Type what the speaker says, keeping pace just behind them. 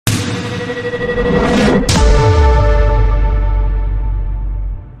Hit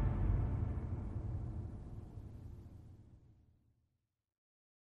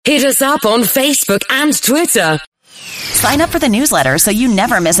us up on Facebook and Twitter. Sign up for the newsletter so you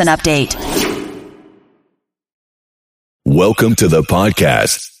never miss an update. Welcome to the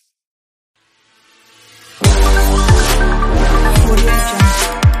podcast.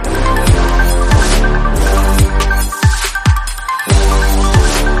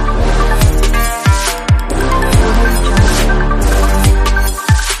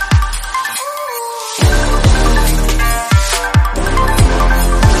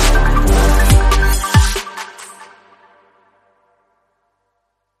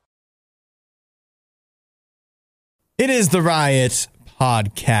 It is the Riot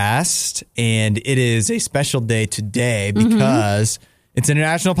Podcast, and it is a special day today because it's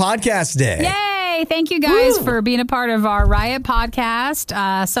International Podcast Day. Yay! Thank you guys for being a part of our Riot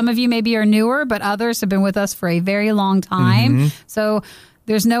Podcast. Some of you maybe are newer, but others have been with us for a very long time. So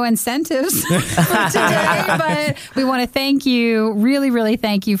there's no incentives for today, but we want to thank you, really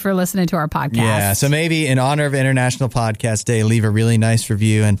thank you for listening to our podcast. Yeah, so maybe in honor of International Podcast Day, leave a really nice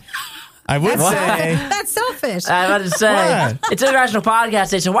review. And I would say... That's selfish. I was about to say, it's International Podcast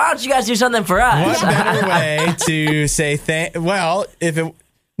Day, so why don't you guys do something for us? What better way to say it's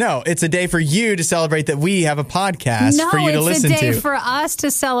a day for you to celebrate that we have a podcast for you to listen to. No, it's a day for us to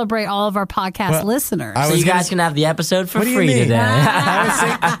celebrate all of our podcast listeners. So you guys can have the episode for free today.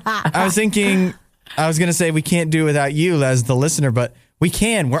 I was thinking, I was going to say we can't do it without you as the listener, but we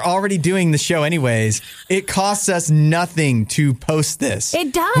can. We're already doing the show anyways. It costs us nothing to post this.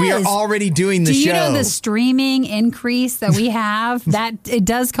 It does. We are already doing the show. Do you know the streaming increase that we have? That it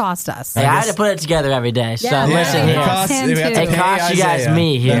does cost us. Hey, I had to put it together every day. So listen here. It costs you guys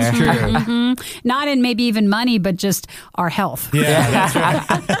me here. That's true. Not in maybe even money, but just our health. Yeah, that's right.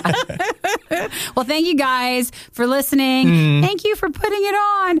 Well, thank you guys for listening. Thank you for putting it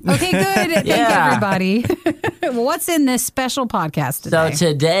on. Okay, good. Thank everybody. Well, what's in this special podcast today? So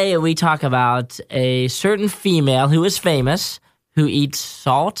today we talk about a certain female who is famous who eats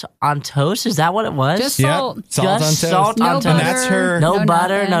salt on toast. Is that what it was? Just salt. Yep. Salt on toast. Salt on toast. Butter, And that's her. No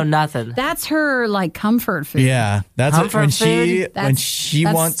butter, no nothing. That's her like comfort food. Yeah, that's Comfort when food? she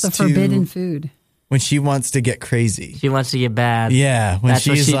That's wants the to forbidden food. when she wants to get crazy. She wants to get bad. Yeah, when That's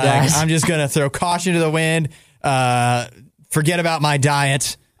what she's she like, does. I'm just gonna throw caution to the wind. Forget about my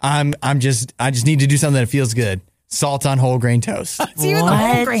diet. I just need to do something that feels good. Salt on whole grain toast. It's even the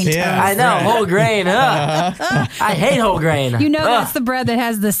whole grain toast. Yeah. I know, whole grain. I hate whole grain. You know that's the bread that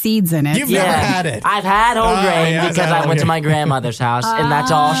has the seeds in it. You've never had it. I've had whole grain yeah, because I went to my grandmother's house, and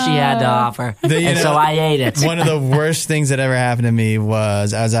that's all she had to offer. So I ate it. One of the worst things that ever happened to me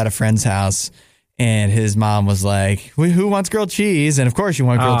was I was at a friend's house, and his mom was like, who wants grilled cheese? And of course you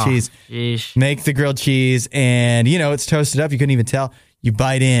want grilled cheese. Sheesh. Make the grilled cheese, and it's toasted up. You couldn't even tell. You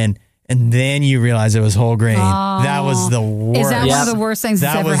bite in, and then you realize it was whole grain. That was the worst. Is that one of the worst things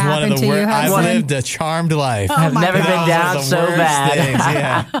that's ever happened to you? I've lived a charmed life. I've never been down so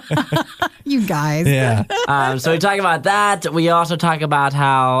bad. Yeah. You guys. Yeah. So we talk about that. We also talk about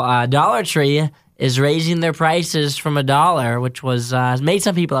how Dollar Tree is raising their prices from $1, which was made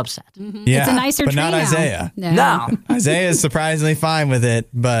some people upset. Yeah. It's a nicer but tree not now. Isaiah. No. Isaiah is surprisingly fine with it,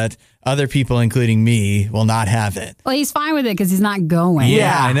 but other people, including me, will not have it. Well, he's fine with it because he's not going.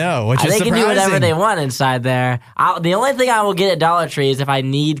 Yeah, I know. Which is they surprising. can do whatever they want inside there. The only thing I will get at Dollar Tree is if I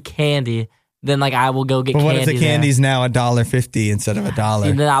need candy. Then I will go get But candy. what if the candy's now $1.50 instead of $1?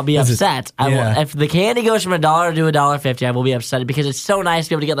 And then I'll be upset. Yeah. If the candy goes from $1 to $1.50, I will be upset because it's so nice to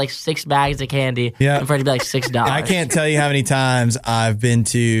be able to get 6 bags of candy and for it to be $6. I can't tell you how many times I've been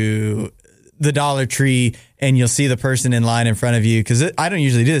to the Dollar Tree and you'll see the person in line in front of you, because I don't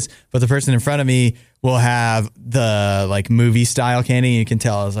usually do this, but the person in front of me will have the movie style candy, and you can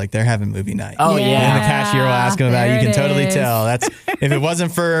tell it's they're having movie night. Oh yeah. And the cashier will ask them about it. You There can it totally is. tell. That's if it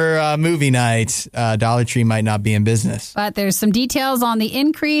wasn't for movie night, Dollar Tree might not be in business. But there's some details on the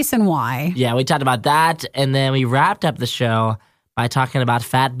increase and why. Yeah, we talked about that, and then we wrapped up the show by talking about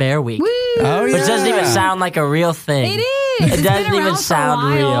Fat Bear Week. Woo! Oh, yeah. Which doesn't even sound like a real thing. It is. It It's doesn't been even around for a sound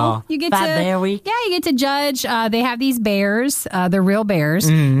while. real. You get Fat to, Bear Week? Yeah, you get to judge. They have these bears. They're real bears.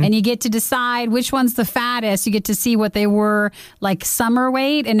 And you get to decide which one's the fattest. You get to see what they were summer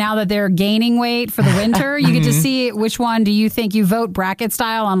weight. And now that they're gaining weight for the winter, you get to see which one do you think you vote bracket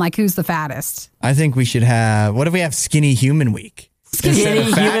style on who's the fattest. I think we should have, what if we have Skinny Human Week? Instead of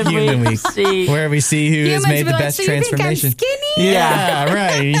Fat Human Week, where we see who has made the best transformation. You think I'm skinny? Yeah,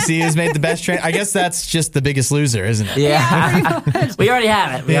 right. You see who's made the best I guess that's just The Biggest Loser, isn't it? Yeah. We already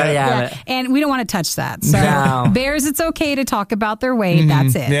have it. We already have it. And we don't want to touch that. So No. bears, it's okay to talk about their weight.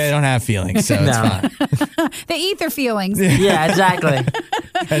 That's it. They don't have feelings, so it's fine. They eat their feelings. Yeah, exactly.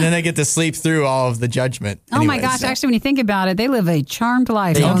 And then they get to sleep through all of the judgment. Oh my Anyways, gosh! so. Actually, when you think about it, they live a charmed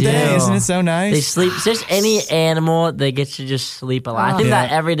life. They don't do. they? Isn't it so nice? They sleep. Just any animal that gets to just sleep a lot. I think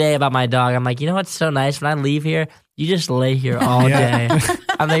that every day about my dog. I'm like, you know what's so nice? When I leave here, you just lay here all day.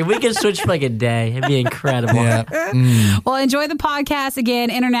 I'm like, we could switch for like a day. It'd be incredible. Yeah. Well, enjoy the podcast again.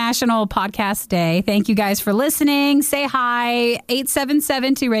 International Podcast Day. Thank you guys for listening. Say hi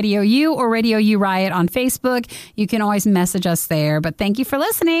 877 to Radio U or Radio U Riot on Facebook. You can always message us there. But thank you for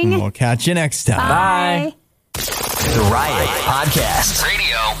listening. We'll catch you next time. Bye. The Riot Podcast.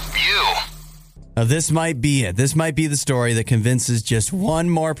 Radio U. Now, this might be it. This might be the story that convinces just one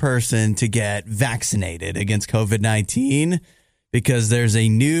more person to get vaccinated against COVID-19 because there's a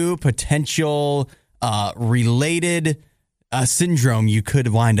new potential related syndrome you could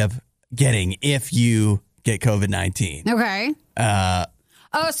wind up getting if you get COVID-19. Okay.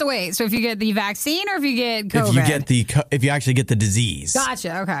 So wait. So if you get the vaccine or if you get COVID? If you actually get the disease.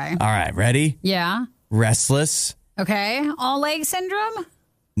 Gotcha. Okay. All right, ready? Yeah. Restless? Okay. All leg syndrome?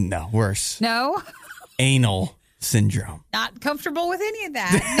 No, worse. No. Anal syndrome. Not comfortable with any of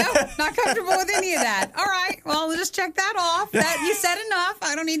that. No, not comfortable with any of that. All right. Well, we'll just check that off. That you said enough.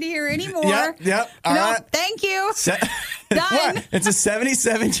 I don't need to hear any more. Yep. All no, right. Thank you. Done. What? It's a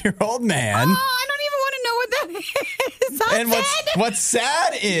 77-year-old man. Oh, I don't even want to know what that is. I'm And dead.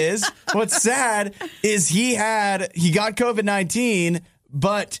 what's sad is he got COVID-19,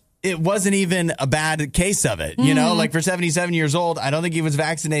 but it wasn't even a bad case of it. You know, like for 77 years old, I don't think he was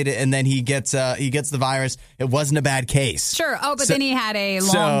vaccinated, and then he gets the virus. It wasn't a bad case. Sure. Oh, but then he had a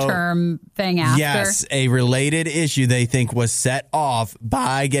long-term thing after. Yes, a related issue they think was set off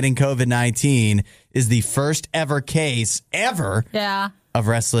by getting COVID-19 is the first ever case ever of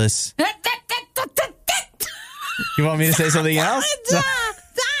restless. You want me to say something else?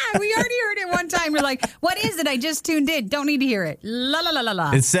 We already heard it one time. We're like, what is it? I just tuned in. Don't need to hear it. La la la la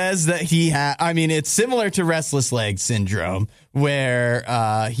la. It says that he had, it's similar to restless leg syndrome,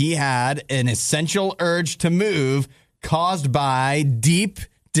 where he had an essential urge to move caused by deep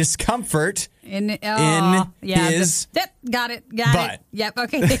discomfort in his got it. butt. Yep.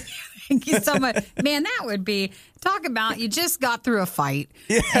 Okay. Thank you so much. Man, that would be, talk about, you just got through a fight.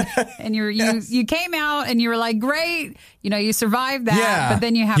 Yeah. And you came out and you were like, great, you survived that. Yeah. But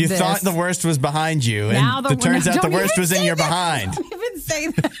then you have this. You thought the worst was behind you. And it turns out the worst was in your behind. Don't even say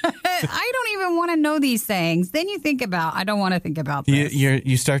that. I don't even want to know these things. Then you think about, I don't want to think about this.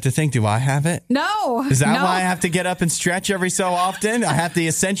 You start to think, do I have it? No. Is that why I have to get up and stretch every so often? I have the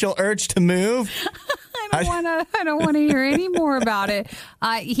essential urge to move? I don't want to hear any more about it.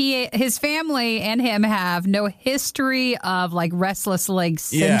 His family and him have no history of like restless leg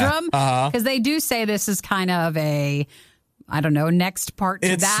syndrome because they do say this is kind of a, I don't know, next part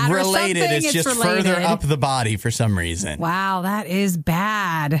to that related. or something. It's just related. Further up the body for some reason. Wow, that is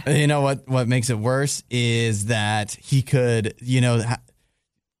bad. You know what makes it worse is that he could,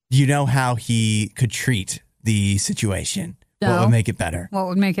 how he could treat the situation. No. What would make it better? What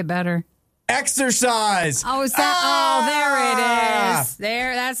would make it better? Exercise. Oh, is that? There it is.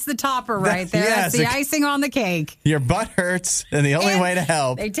 There, that's the topper right there. Yes, that's the icing on the cake. Your butt hurts, and the only way to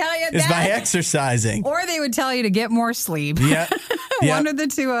help they tell you is by exercising. Or they would tell you to get more sleep. Yeah. One of the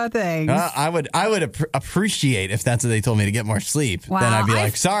two things. I would appreciate if that's what they told me, to get more sleep. Wow, then I'd be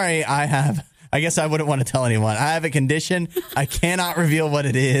like, sorry, I guess I wouldn't want to tell anyone. I have a condition. I cannot reveal what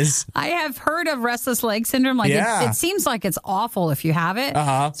it is. I have heard of restless leg syndrome. Like it seems like it's awful if you have it.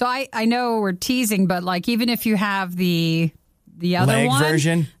 Uh-huh. So I know we're teasing, but like even if you have the other leg one,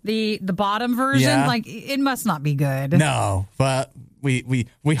 version, the bottom version, like it must not be good. No, but we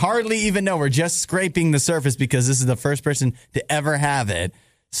hardly even know. We're just scraping the surface because this is the first person to ever have it.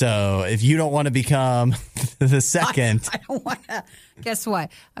 So if you don't want to become the second, I don't want to. Guess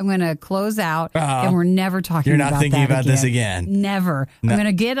what? I'm going to close out, and we're never talking. You're not about thinking that about again. this again. Never. No. I'm going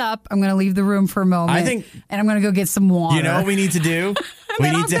to get up. I'm going to leave the room for a moment. And I'm going to go get some water. You know what we need to do?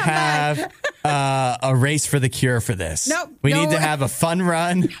 We need to have a race for the cure for this. Nope. We need to have a fun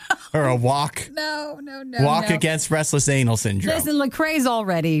run or a walk. No. Walk against restless anal syndrome. Listen, Lecrae's all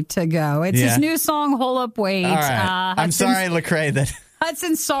ready to go. It's his new song, "Hold Up, Wait." All right. I'm sorry, Lecrae, that.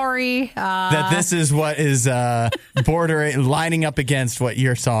 Hudson, sorry. That this is what is lining up against what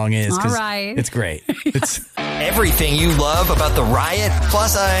your song is. All right. It's great. Everything you love about the Riot,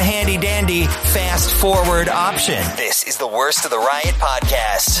 plus a handy-dandy fast-forward option. This is the Worst of the Riot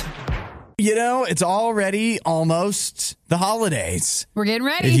podcast. You know, it's already almost the holidays. We're getting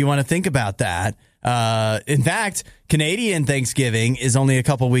ready. If you want to think about that. In fact, Canadian Thanksgiving is only a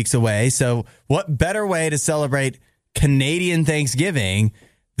couple weeks away. So what better way to celebrate Canadian Thanksgiving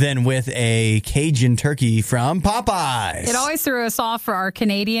than with a Cajun turkey from Popeyes? It always threw us off for our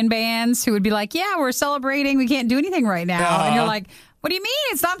Canadian bands who would be like, yeah, we're celebrating. We can't do anything right now. And you're like, what do you mean?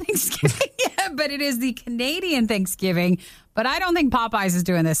 It's not Thanksgiving yet, but it is the Canadian Thanksgiving. But I don't think Popeyes is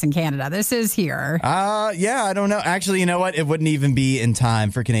doing this in Canada. This is here. Yeah, I don't know. Actually, you know what? It wouldn't even be in time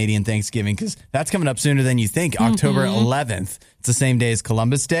for Canadian Thanksgiving because that's coming up sooner than you think. October 11th. It's the same day as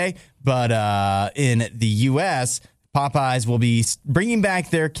Columbus Day. But in the U.S., Popeyes will be bringing back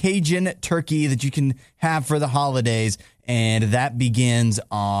their Cajun turkey that you can have for the holidays. And that begins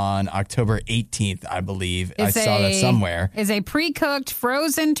on October 18th, I believe. I saw that somewhere. It's a pre-cooked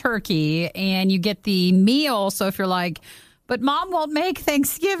frozen turkey, and you get the meal. So if you're like, but Mom won't make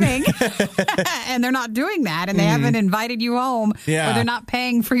Thanksgiving, and they're not doing that, and they haven't invited you home, or they're not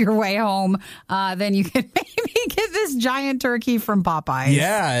paying for your way home, then you can maybe get this giant turkey from Popeyes.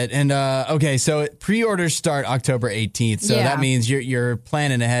 Yeah, and okay, so pre-orders start October 18th, so that means you're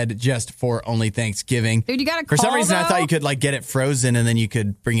planning ahead just for only Thanksgiving. Dude, you got to call, for some reason, though? I thought you could like get it frozen and then you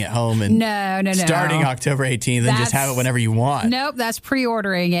could bring it home and no. starting October 18th and just have it whenever you want. Nope, that's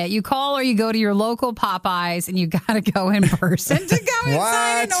pre-ordering it. You call or you go to your local Popeyes, and you got to go in person to go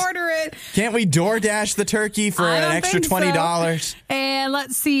inside and order it. Can't we DoorDash the turkey for an extra $20? So. And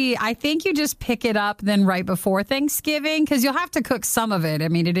let's see. I think you just pick it up then right before Thanksgiving because you'll have to cook some of it. I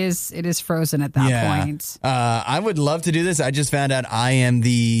mean, it is frozen at that point. I would love to do this. I just found out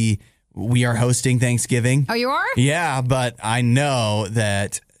we are hosting Thanksgiving. Oh, you are? Yeah, but I know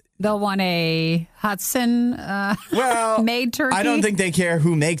that they'll want a Hudson made turkey. I don't think they care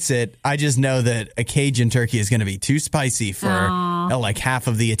who makes it. I just know that a Cajun turkey is going to be too spicy for like half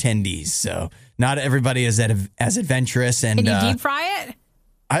of the attendees. So not everybody is as adventurous. And can you deep fry it?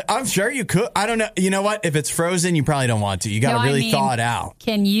 I'm sure you could. I don't know. You know what? If it's frozen, you probably don't want to. You got to really thaw it out.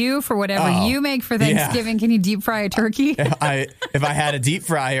 Can you, for whatever you make for Thanksgiving, can you deep fry a turkey? If I had a deep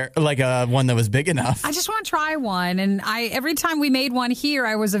fryer, like one that was big enough. I just want to try one. And every time we made one here,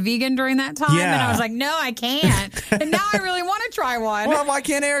 I was a vegan during that time. Yeah. And I was like, no, I can't. And now I really want to try one. Well, why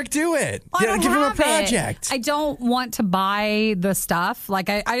can't Eric do it? Give him a project. I don't want to buy the stuff. Like,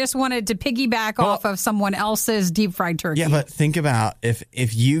 I just wanted to piggyback off of someone else's deep fried turkey. Yeah, but think about if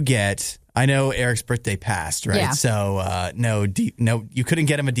you get... I know Eric's birthday passed, right? Yeah. So you couldn't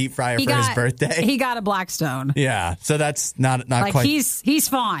get him a deep fryer for his birthday. He got a Blackstone. Yeah, so that's not like quite. He's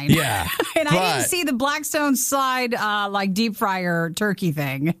fine. Yeah, and I didn't see the Blackstone side like deep fryer turkey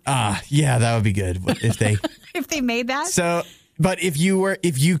thing. Yeah, that would be good if they if they made that. So, but if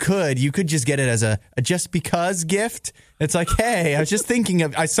you could just get it as a just because gift. It's like, hey,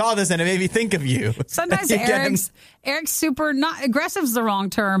 I saw this and it made me think of you. Sometimes Eric's super, not aggressive's the wrong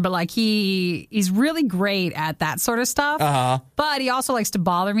term, but like he's really great at that sort of stuff. But he also likes to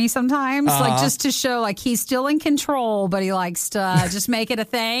bother me sometimes, like just to show like he's still in control, but he likes to just make it a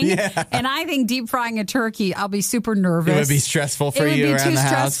thing. Yeah. And I think deep frying a turkey, I'll be super nervous. It would be stressful for you around the house. It would be too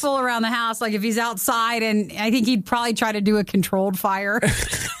stressful around the house. Like if he's outside, and I think he'd probably try to do a controlled fire,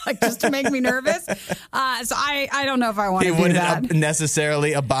 like just to make me nervous. So I don't know if I want to do that. He wouldn't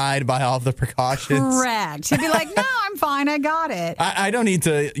necessarily abide by all the precautions. Correct. He'd be like, no, I'm fine. I got it. I don't need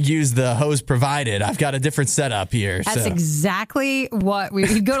to use the hose provided. I've got a different setup here. That's exactly what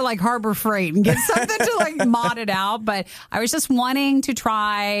we'd go to like Harbor Freight and get something to like mod it out. But I was just wanting to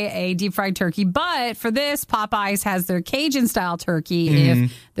try a deep fried turkey. But for this, Popeyes has their Cajun style turkey.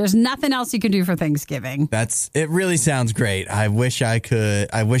 If there's nothing else you can do for Thanksgiving. It really sounds great. I wish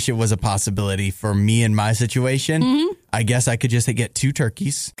it was a possibility for me in my situation. I guess I could just get 2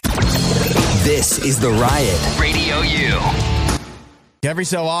 turkeys. This is The Riot. Radio U. Every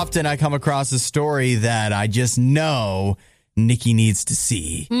so often I come across a story that I just know Nikki needs to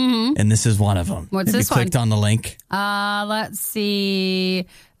see. And this is one of them. What's this one? Have you clicked on the link? Let's see.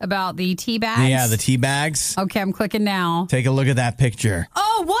 About the tea bags? Yeah, the tea bags. Okay, I'm clicking now. Take a look at that picture.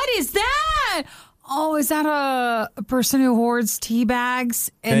 Oh, what is that? Oh, is that a person who hoards tea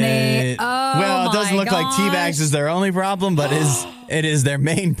bags? And it doesn't look like tea bags is their only problem, but it is their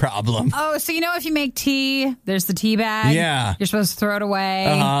main problem. Oh, so if you make tea, there's the tea bag. Yeah. You're supposed to throw it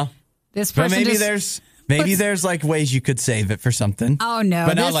away. This person there's like ways you could save it for something. Oh, no.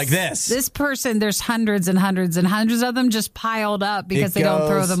 But not like this. This person, there's hundreds and hundreds and hundreds of them just piled up because they don't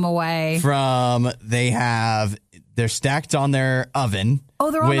throw them away. They have they're stacked on their oven.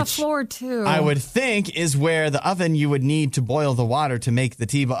 Oh, they're on the which floor, too. I would think is where the oven you would need to boil the water to make the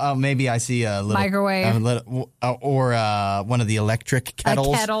tea. Oh, maybe I see a little microwave. Or one of the electric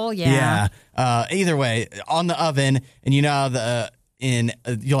kettles. A kettle, yeah. Either way, on the oven, and you know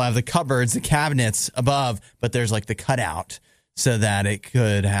you'll have the cupboards, the cabinets above, but there's like the cutout so that it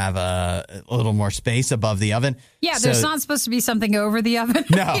could have a little more space above the oven. Yeah, there's not supposed to be something over the oven.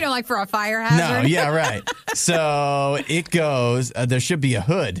 No. Like for a fire hazard. No, yeah, right. So it goes, there should be a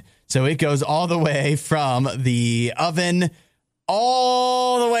hood. So it goes all the way from the oven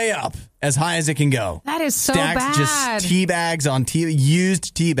all the way up as high as it can go. That is so Stacked bad. Just tea bags on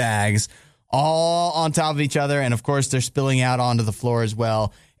used tea bags all on top of each other. And of course, they're spilling out onto the floor as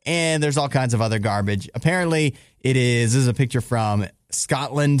well. And there's all kinds of other garbage. Apparently, this is a picture from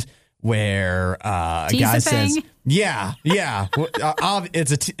Scotland where a guy says, yeah.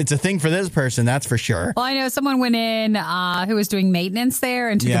 It's a thing for this person, that's for sure. Well, I know someone went in who was doing maintenance there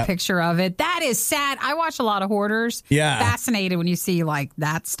and took a picture of it. That is sad. I watch a lot of hoarders. Yeah. Fascinated when you see like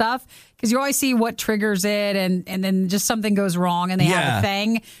that stuff because you always see what triggers it and then just something goes wrong and they have a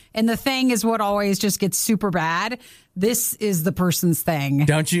thing. And the thing is what always just gets super bad. This is the person's thing.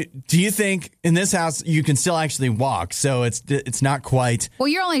 Do you think in this house you can still actually walk? So it's not quite. Well,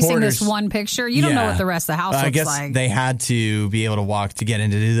 you're only seeing this one picture. You don't know what the rest of the house looks like. I guess they had to be able to walk to get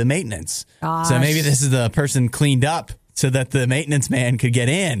into the maintenance. Gosh. So maybe this is the person cleaned up so that the maintenance man could get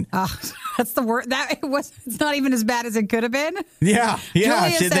in. That's the word. It's not even as bad as it could have been. Yeah.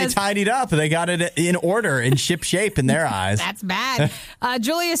 They says, tidied up. They got it in order and ship shape in their eyes. That's bad.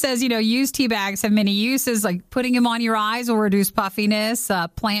 Julia says, used tea bags have many uses, like putting them on your eyes will reduce puffiness.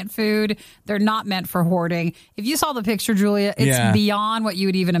 Plant food, they're not meant for hoarding. If you saw the picture, Julia, it's beyond what you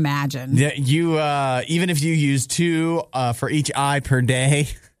would even imagine. Yeah, you even if you use 2 for each eye per day.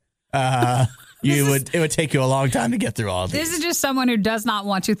 It would take you a long time to get through all of these. This is just someone who does not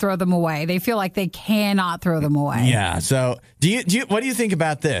want to throw them away. They feel like they cannot throw them away. Yeah. So, what do you think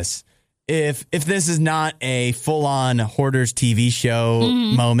about this? If this is not a full on hoarders TV show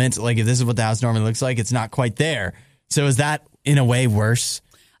moment, like if this is what the house normally looks like, it's not quite there. So is that in a way worse?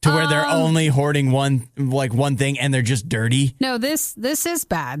 To where they're only hoarding one thing and they're just dirty? No, this is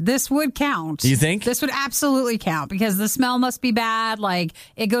bad. This would count. You think? This would absolutely count because the smell must be bad. Like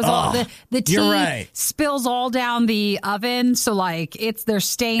it goes all the tea spills all down the oven, so like there's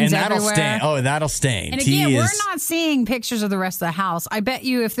stains everywhere. That'll stain. And again, we're not seeing pictures of the rest of the house. I bet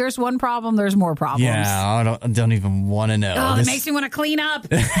you if there's one problem, there's more problems. Yeah, I don't even want to know. It makes me want to clean up.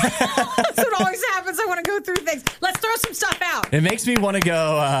 That's what always happens. I want to go through things. Let's throw some stuff out. It makes me want to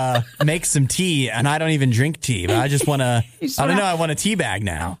go make some tea, and I don't even drink tea, but I just want to, I want a tea bag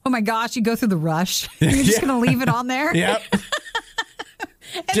now. Oh my gosh, you go through the rush. You're just going to leave it on there? Yep.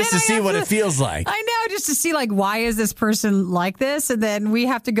 Just to see what it feels like. I know, just to see like, why is this person like this? And then we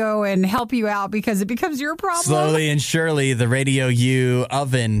have to go and help you out because it becomes your problem. Slowly and surely, the Radio U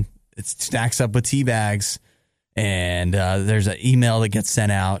oven, it stacks up with tea bags. And there's an email that gets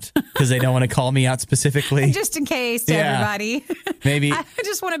sent out because they don't want to call me out specifically. Just in case to everybody. Maybe. I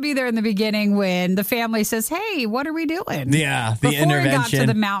just want to be there in the beginning when the family says, hey, what are we doing? Yeah, Before intervention. we got to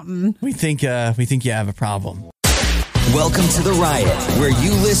the mountain. We think you have a problem. Welcome to The Riot, where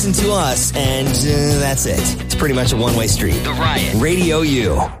you listen to us and that's it. It's pretty much a one-way street. The Riot. Radio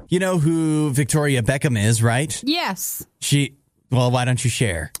U. You know who Victoria Beckham is, right? Yes. Well, why don't you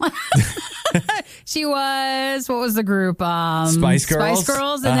share? She was, what was the group? Spice Girls. Spice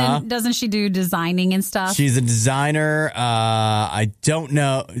Girls. And then doesn't she do designing and stuff? She's a designer. I don't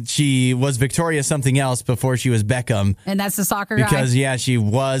know. She was Victoria something else before she was Beckham. And that's the soccer guy? Because, she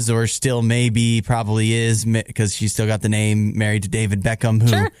was or still probably is, because she still got the name married to David Beckham,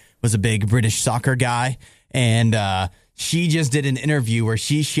 who was a big British soccer guy. And she just did an interview where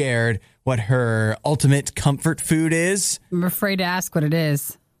she shared what her ultimate comfort food is. I'm afraid to ask what it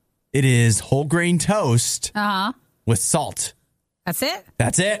is. It is whole grain toast with salt. That's it?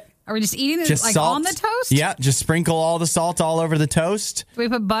 That's it. Are we just eating it just salt. On the toast? Yeah, just sprinkle all the salt all over the toast. Do we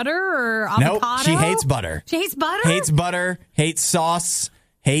put butter or avocado? Nope, she hates butter. She hates butter? Hates butter, hates sauce,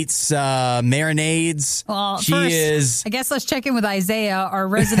 hates marinades. Well, I guess let's check in with Isaiah, our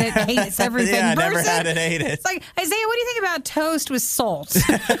resident hates everything person. Never had it, ate it. It's like, Isaiah, what do you think about toast with salt?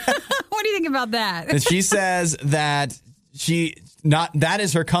 What do you think about that? And she says that that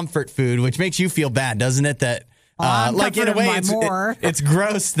is her comfort food, which makes you feel bad, doesn't it? That like in a way, it's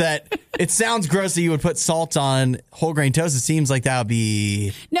gross that It sounds gross that you would put salt on whole grain toast. It seems like that would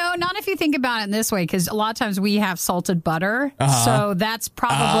be... No, not if you think about it in this way, because a lot of times we have salted butter. So that's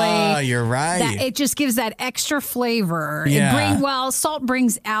probably... you're right. It just gives that extra flavor. Yeah. Salt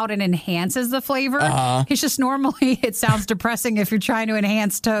brings out and enhances the flavor. It's just normally it sounds depressing if you're trying to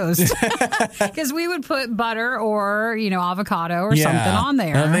enhance toast. Because we would put butter or, avocado or something on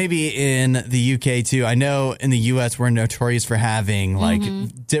there. Maybe in the UK too. I know in the US we're notorious for having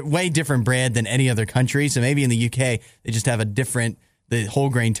way different bread than any other country. So maybe in the UK they just have the whole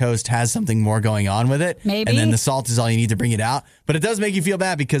grain toast has something more going on with it. Maybe. And then the salt is all you need to bring it out. But it does make you feel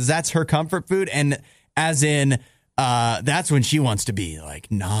bad because that's her comfort food. And as in, that's when she wants to be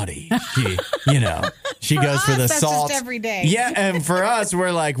like naughty. She goes for the that's salt just every day. Yeah, and for us,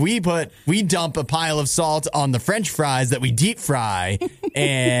 we're like we dump a pile of salt on the French fries that we deep fry,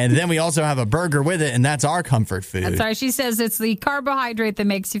 and then we also have a burger with it, and that's our comfort food. That's right. She says it's the carbohydrate that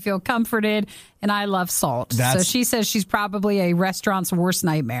makes you feel comforted, and I love salt. So she says she's probably a restaurant's worst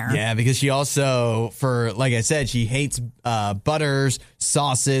nightmare. Yeah, because she also, like I said, she hates butters,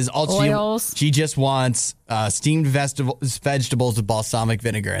 sauces, oils. She just wants steamed vegetables with balsamic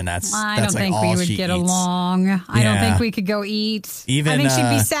vinegar, and that's I don't think all we would she get eats. along. I don't think we could go eat. I think she'd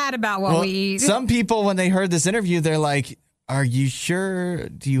be sad about what we eat. Some people, when they heard this interview, they're like, are you sure?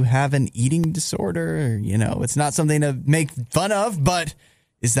 Do you have an eating disorder? It's not something to make fun of, but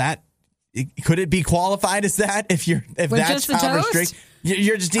could it be qualified as that if that's how restricted?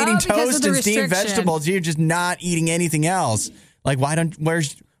 You're just eating toast and steamed vegetables. You're just not eating anything else. Like why don't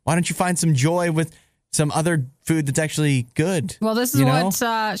you find some joy with some other food that's actually good? Well, this is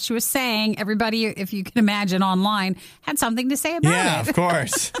what she was saying. Everybody, if you can imagine online, had something to say about it. Yeah, of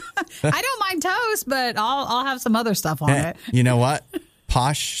course. I don't mind toast, but I'll have some other stuff on it. You know what?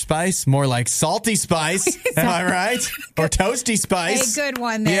 Posh spice, more like salty spice. Am I right? Or toasty spice. A good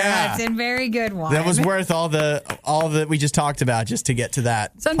one there. Yeah. That's a very good one. That was worth all that we just talked about just to get to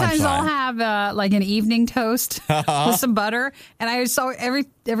that. Sometimes I'll have an evening toast with some butter, and I saw every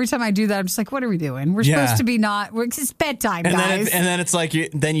time I do that, I'm just like, what are we doing? We're supposed to be it's bedtime, guys. And then it's like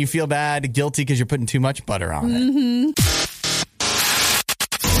then you feel guilty because you're putting too much butter on it. Mm-hmm.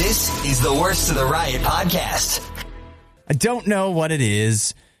 This is the Worst of the Riot podcast. I don't know what it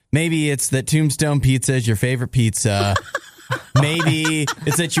is. Maybe it's that Tombstone Pizza is your favorite pizza. Maybe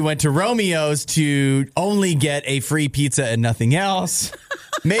it's that you went to Romeo's to only get a free pizza and nothing else.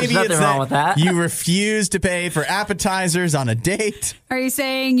 Maybe it's wrong with that. You refuse to pay for appetizers on a date. Are you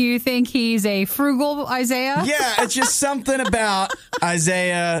saying you think he's a frugal Isaiah? Yeah, it's just something about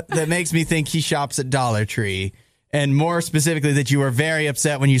Isaiah that makes me think he shops at Dollar Tree. And more specifically, that you were very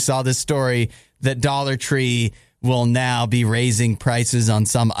upset when you saw this story that Dollar Tree will now be raising prices on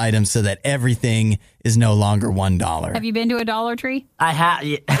some items so that everything is no longer $1. Have you been to a Dollar Tree? I have.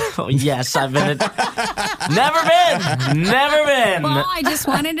 Yes, I've been. Never been. Well, I just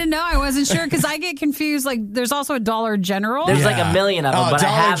wanted to know. I wasn't sure because I get confused. Like, there's also a Dollar General. There's like a million of them, but I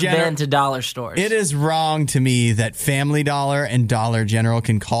have been to dollar stores. It is wrong to me that Family Dollar and Dollar General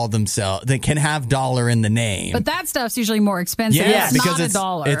can call themselves. They can have dollar in the name. But that stuff's usually more expensive. Yeah, it's because not a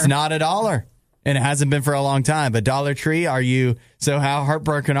dollar. It's not a dollar. And it hasn't been for a long time. But Dollar Tree, so how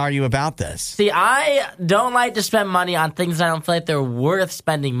heartbroken are you about this? See, I don't like to spend money on things I don't feel like they're worth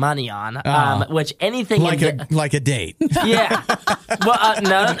spending money on. Which anything like a date. Yeah. Well,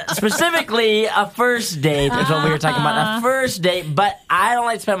 no, specifically a first date is what we were talking about. A first date, but I don't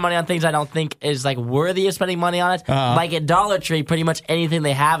like to spend money on things I don't think is like worthy of spending money on it. Like at Dollar Tree, pretty much anything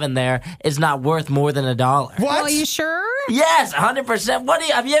they have in there is not worth more than $1. What? Well, are you sure? Yes,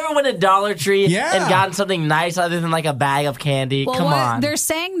 100%. Have you ever went to Dollar Tree Yeah. and gotten something nice other than like a bag of candy? Well, Come what on. they're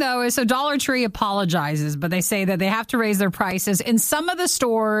saying, though, is so Dollar Tree apologizes, but they say that they have to raise their prices. In some of the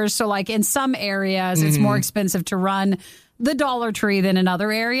stores, so like in some areas, it's more expensive to run the Dollar Tree than in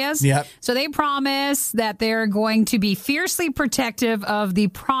other areas. Yep. So they promise that they're going to be fiercely protective of the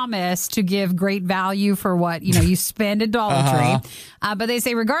promise to give great value for what you spend at Dollar Tree. But they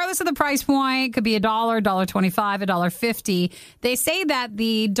say regardless of the price point, could be $1, $1.25, $1.50. They say that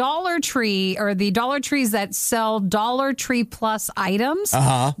the Dollar Tree or the Dollar Trees that sell Dollar Tree Plus items,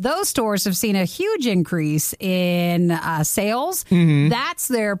 those stores have seen a huge increase in sales. That's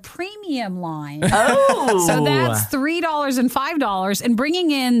their premium line. Oh. So that's $3 and $5, and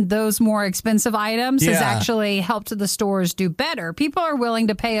bringing in those more expensive items has actually helped the stores do better. People are willing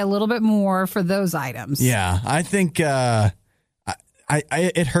to pay a little bit more for those items. Yeah, I think it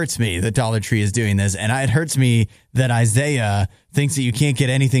hurts me that Dollar Tree is doing this, and it hurts me that Isaiah thinks that you can't get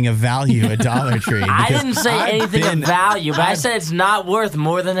anything of value at Dollar Tree. I didn't say anything of value, but I said it's not worth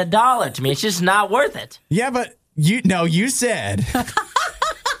more than $1 to me. It's just not worth it. Yeah, but you said...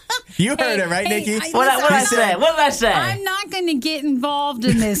 You heard it, right, Nikki? What did I say? What did I say? I'm not going to get involved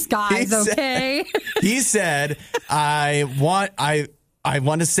in this, guys, okay? He said, I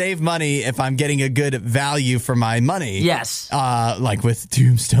want to save money if I'm getting a good value for my money. Yes. Like with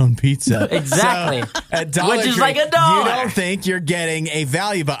Tombstone Pizza. Exactly. So at Dollar Which is Tree, like $1. You don't think you're getting a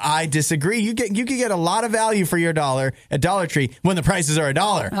value, but I disagree. You could get a lot of value for your $1 at Dollar Tree when the prices are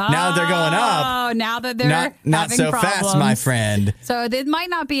 $1. Now they're going up. Oh, now that they're not having so problems. fast, my friend. So it might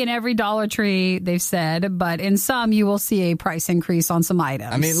not be in every Dollar Tree, they've said, but in some you will see a price increase on some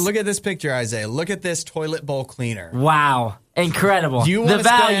items. I mean, look at this picture, Isaiah. Look at this toilet bowl cleaner. Wow. Incredible. You want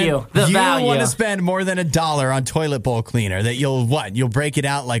to spend more than $1 on toilet bowl cleaner that you'll break it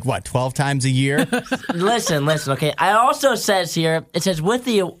out like 12 times a year? Listen, okay. I also says here, it says with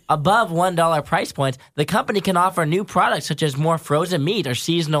the above $1 price point, the company can offer new products such as more frozen meat or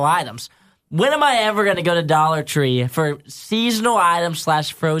seasonal items. When am I ever going to go to Dollar Tree for seasonal items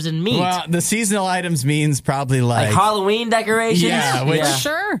 / frozen meat? Well, the seasonal items means probably like Halloween decorations. Yeah, which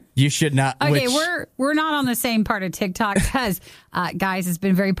sure. You should not. Okay, we're not on the same part of TikTok because, guys, it's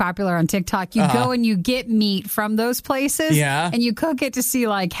been very popular on TikTok. You go and you get meat from those places, and you cook it to see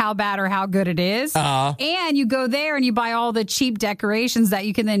like how bad or how good it is. And you go there and you buy all the cheap decorations that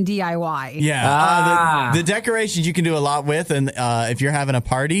you can then DIY. Yeah, the decorations you can do a lot with, and if you're having a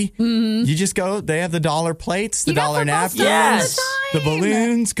party, you just go. They have the dollar plates, the dollar napkins, the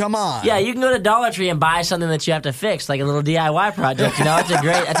balloons. Come on. Yeah, you can go to Dollar Tree and buy something that you have to fix, like a little DIY project. You know,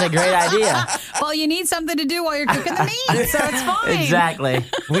 that's a great idea. Well, you need something to do while you're cooking the meat, so it's fine. Exactly.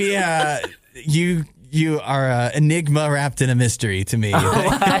 You are an enigma wrapped in a mystery to me.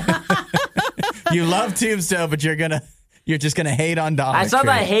 You love Tombstone, but you're just gonna hate on Dollar Tree. It's not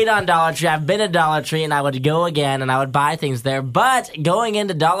that I hate on Dollar Tree. I've been to Dollar Tree and I would go again and I would buy things there. But going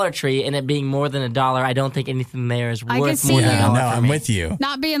into Dollar Tree and it being more than $1, I don't think anything there is worth more than $1. No, I'm with you.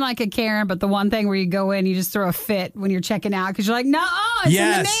 Not being like a Karen, but the one thing where you go in, you just throw a fit when you're checking out because you're like, no, it's in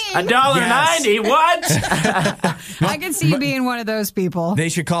the name. $1.90. What? I can see you being one of those people. They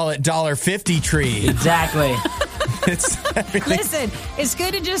should call it $1.50 tree. Exactly. Listen, it's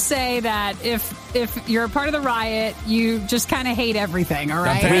good to just say that if you're a part of the riot, you just kind of hate everything, all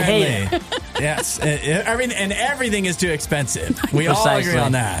right? We hate it. Yes. Everything is too expensive. We all agree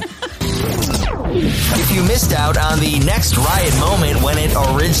on that. If you missed out on the next riot moment when it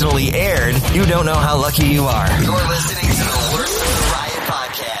originally aired, you don't know how lucky you are. You're listening to the Worst of the Riot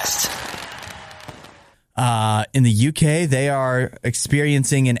podcast. In the UK, they are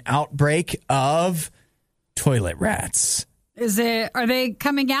experiencing an outbreak of toilet rats. Are they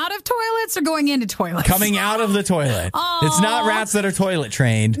coming out of toilets or going into toilets? Coming out of the toilet. Aww. It's not rats that are toilet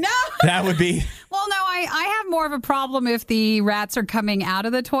trained. No. That would be... Well, no, I have more of a problem if the rats are coming out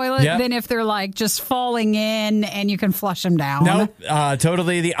of the toilet than if they're like just falling in and you can flush them down. Nope,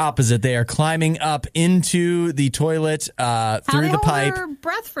 totally the opposite. They are climbing up into the toilet through the pipe. How do they hold their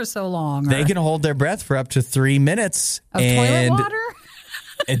breath for so long? They can hold their breath for up to 3 minutes. Of toilet water?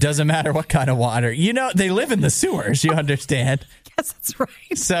 It doesn't matter what kind of water. You know, they live in the sewers, you understand. Yes, that's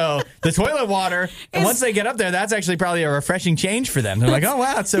right. So the toilet water, and once they get up there, that's actually probably a refreshing change for them. They're like, oh,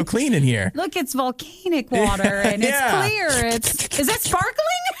 wow, it's so clean in here. Look, it's volcanic water, and it's clear. Is that sparkling?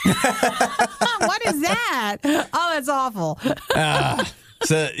 What is that? Oh, that's awful.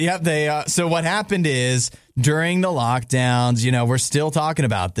 So what happened is during the lockdowns, you know, we're still talking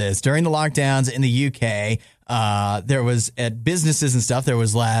about this. During the lockdowns in the UK, there was at businesses and stuff, there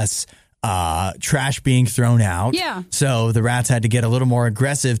was less trash being thrown out. Yeah. So the rats had to get a little more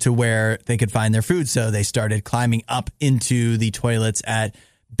aggressive to where they could find their food. So they started climbing up into the toilets at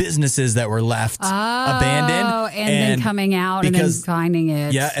businesses that were left abandoned. And then coming out and then finding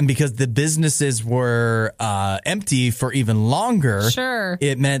it. Yeah, and because the businesses were empty for even longer,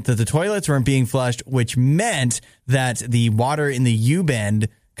 it meant that the toilets weren't being flushed, which meant that the water in the U-bend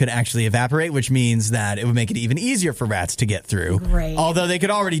could actually evaporate, which means that it would make it even easier for rats to get through. Great. Although they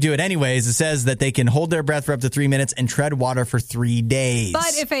could already do it anyways. It says that they can hold their breath for up to 3 minutes and tread water for 3 days.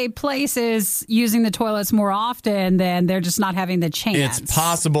 But if a place is using the toilets more often, then they're just not having the chance. It's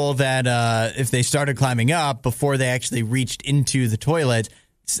possible that if they started climbing up before they actually reached into the toilet,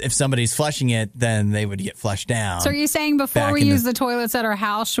 if somebody's flushing it, then they would get flushed down. So are you saying before we use the toilets at our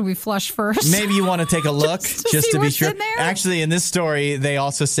house, should we flush first? Maybe you want to take a look just to be sure. Actually, in this story, they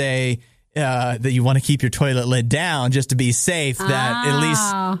also say that you want to keep your toilet lid down just to be safe. That at least,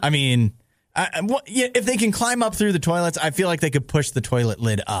 I mean, If they can climb up through the toilets, I feel like they could push the toilet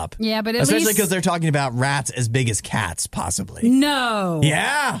lid up. Yeah, but especially because they're talking about rats as big as cats, possibly. No.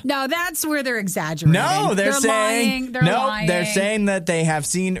 Yeah. No, that's where they're exaggerating. No, they're saying lying. They're saying that they have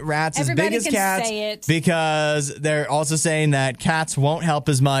seen rats Everybody as big as can cats say it. because they're also saying that cats won't help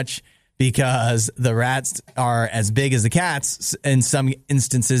as much because the rats are as big as the cats in some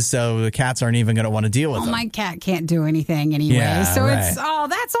instances, so the cats aren't even going to want to deal with them. My cat can't do anything anyway. Yeah, so right. that's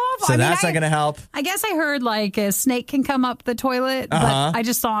awful. So that's not going to help. I guess I heard like a snake can come up the toilet, but I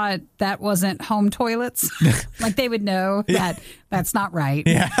just thought that wasn't home toilets. Like they would know that that's not right.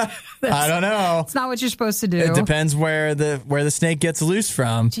 Yeah. I don't know. It's not what you're supposed to do. It depends where the snake gets loose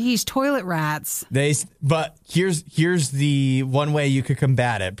from. Geez, toilet rats. But here's the one way you could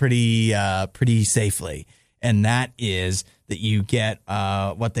combat it pretty safely, and that is that you get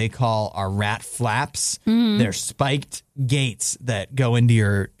what they call our rat flaps. They're spiked gates that go into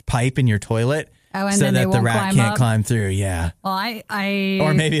your pipe in your toilet. Oh, and so then that they the won't rat climb can't up? climb through. Yeah. Well,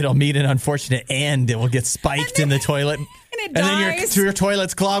 Or maybe it'll meet an unfortunate end. It will get spiked in the toilet. it then dies. your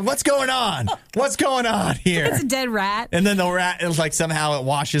toilet's clogged. What's going on? What's going on here? It's a dead rat. And then the rat, it's like somehow it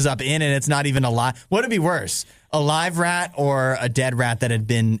washes up in and it's not even alive. What would be worse? A live rat or a dead rat that had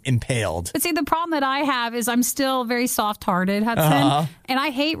been impaled? But see, the problem that I have is I'm still very soft-hearted, Hudson, and I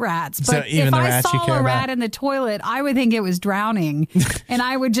hate rats. So But even if the I rats you saw care a rat about? in the toilet, I would think it was drowning, and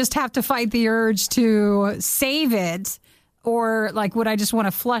I would just have to fight the urge to save it, or like, would I just want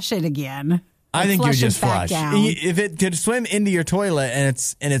to flush it again? I think you Flush it just back flush. down. If it could swim into your toilet and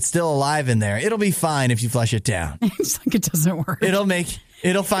it's still alive in there, it'll be fine if you flush it down. It's like it doesn't work. It'll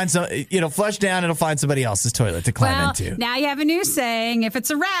flush down. It'll find somebody else's toilet to climb into. Now you have a new saying: if it's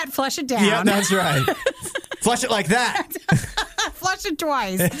a rat, flush it down. Yeah, that's right. Flush it like that. Flush it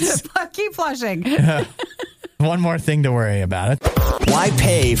twice. Keep flushing. One more thing to worry about. Why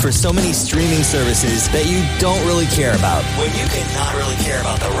pay for so many streaming services that you don't really care about when you can not really care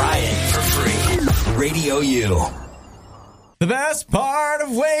about the Riot for free? Radio U. The best part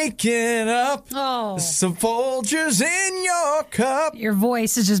of waking up. Oh, Some Folgers in your cup. your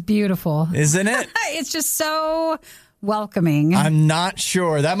voice is just beautiful. Isn't it? It's just so welcoming. I'm not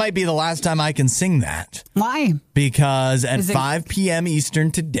sure. That might be the last time I can sing that. Why? Because at Is it- 5 p.m. Eastern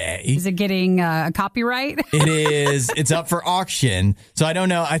today, Is it getting a copyright? it's up for auction. So I don't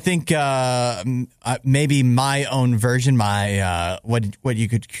know. I think maybe my own version, my what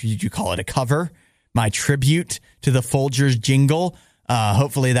you call it, a cover, my tribute to the Folgers jingle.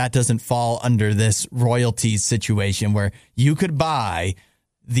 Hopefully that doesn't fall under this royalties situation where you could buy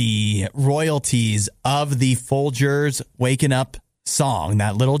the royalties of the Folgers Waking Up song,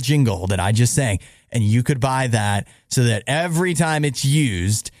 that little jingle that I just sang, and you could buy that so that every time it's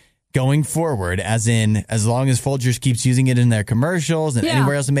used going forward, as long as Folgers keeps using it in their commercials and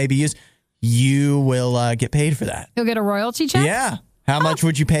anywhere else it may be used, you will get paid for that. You'll get a royalty check? Yeah. How much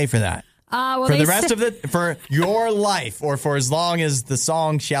would you pay for that? Well, For they the rest say- for your life, or for as long as the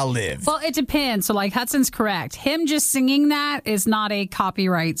song shall live. Well, it depends. So, like, Hudson's correct. Him just singing that is not a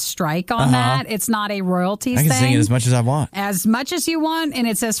copyright strike on that. It's not a royalties I can thing. sing it as much as I want. As much as you want, and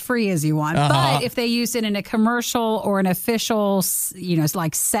it's as free as you want. But if they use it in a commercial or an official,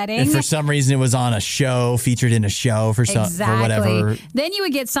 like setting, If for some reason it was on a show, featured in a show for whatever. Then you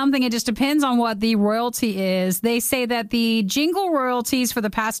would get something. It just depends on what the royalty is. They say that the jingle royalties for the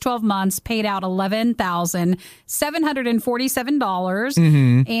past 12 months paid out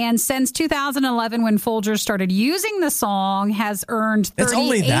 $11,747. And since 2011, when Folgers started using the song, has earned It's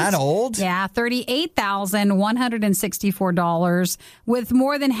only that old? Yeah, $38,164, with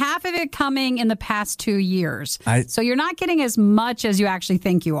more than half of it coming in the past 2 years. So you're not getting as much as you actually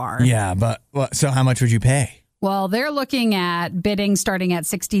think you are. Yeah, but so how much would you pay? Well, they're looking at bidding starting at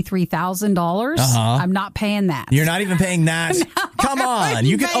 $63,000. I'm not paying that. You're not even paying that. Come on.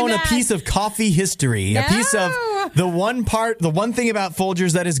 You can pay own that. a piece of coffee history, a piece of the one thing about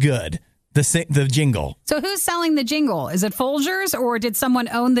Folgers that is good, the jingle. So who's selling the jingle? Is it Folgers, or did someone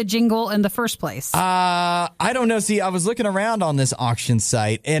own the jingle in the first place? I don't know. See, I was looking around on this auction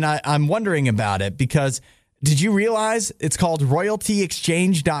site, and I'm wondering about it because did you realize it's called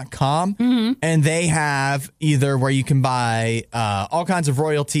royaltyexchange.com? And they have either where you can buy all kinds of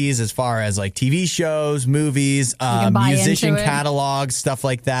royalties as far as like TV shows, movies, musician catalogs, stuff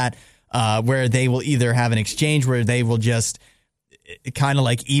like that, where they will either have an exchange where they will just kind of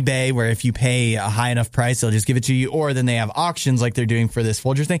like eBay, where if you pay a high enough price, they'll just give it to you. Or then they have auctions like they're doing for this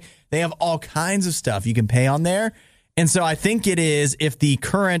Folgers thing. They have all kinds of stuff you can pay on there. And so I think it is if the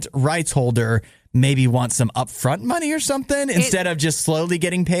current rights holder maybe want some upfront money or something instead of just slowly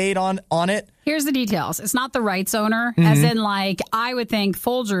getting paid on it? Here's the details. It's not the rights owner, as in, like, I would think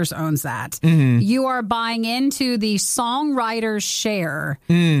Folgers owns that. You are buying into the songwriter's share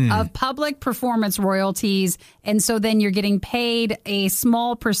of public performance royalties, and so then you're getting paid a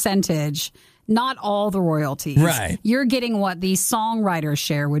small percentage. Not all the royalties. Right. You're getting what the songwriter's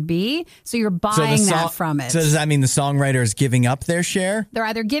share would be. So you're buying that from it. So does that mean the songwriter is giving up their share? They're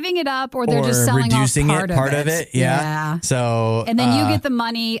either giving it up or they're just selling reducing off part of it. Yeah. So and then you get the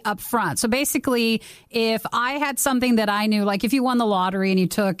money up front. So basically, if I had something that I knew, like if you won the lottery and you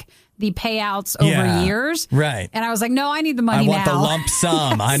took the payouts over years. Right. And I was like, no, I need the money now. I want now. the lump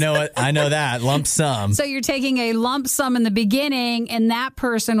sum. I know it. I know that. Lump sum. So you're taking a lump sum in the beginning and that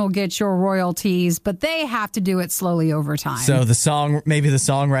person will get your royalties, but they have to do it slowly over time. So maybe the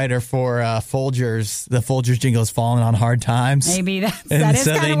songwriter for Folgers, the Folgers jingle is falling on hard times. Maybe that is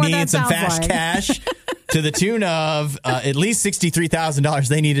so kind of what that some sounds fast like. cash to the tune of at least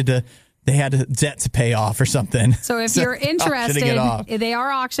 $63,000. They had debt to pay off or something. So if you're interested, they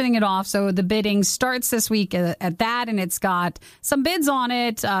are auctioning it off. So the bidding starts this week at that, and it's got some bids on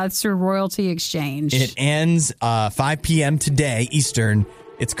it through Royalty Exchange. It ends 5 p.m. today, Eastern.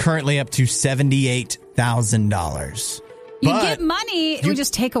 It's currently up to $78,000. You get money, it would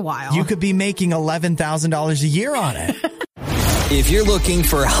just take a while. You could be making $11,000 a year on it. If you're looking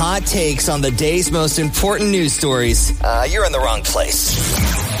for hot takes on the day's most important news stories, you're in the wrong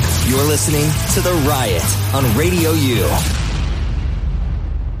place. You're listening to The Riot on Radio U.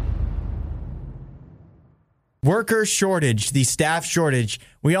 Worker shortage, the staff shortage.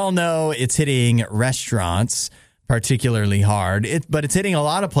 We all know it's hitting restaurants particularly hard, but it's hitting a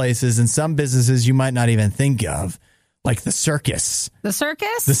lot of places and some businesses you might not even think of. Like the circus. The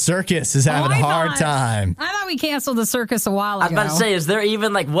circus? The circus is having a hard time. I thought we canceled the circus a while ago. I was about to say, is there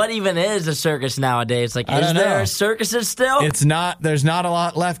even, what even is a circus nowadays? Is there circuses still? It's not, there's not a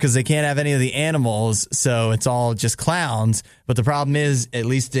lot left because they can't have any of the animals, so it's all just clowns. But the problem is, at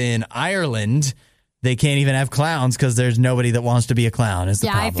least in Ireland, they can't even have clowns because there's nobody that wants to be a clown is the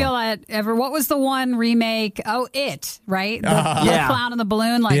problem. I feel that what was the one remake? Oh, It, right? The clown and the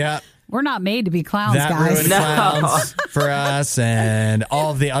balloon. We're not made to be clowns, that guys. Ruined clowns for us, and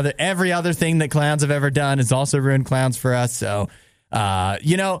every other thing that clowns have ever done has also ruined clowns for us. So, they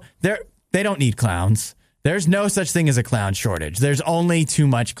don't need clowns. There's no such thing as a clown shortage. There's only too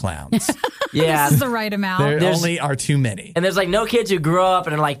much clowns. Yeah, this is the right amount. There only are too many. And there's no kids who grow up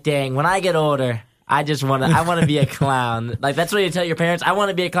and are like, dang, when I get older, I want to be a clown. That's what you tell your parents. I want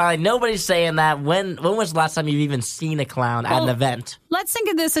to be a clown. Nobody's saying that. When was the last time you've even seen a clown at an event? Let's think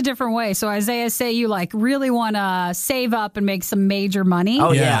of this a different way. So Isaiah, say you really want to save up and make some major money.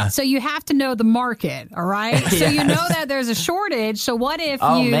 Oh yeah. So you have to know the market, all right? Yes. So you know that there's a shortage. So what if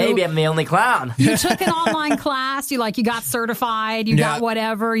maybe I'm the only clown. You took an online class, you got certified, you got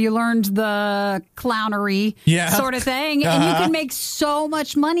whatever, you learned the clownery sort of thing, and you can make so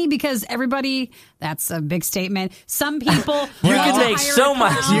much money because everybody. That's a big statement. Some people you could make so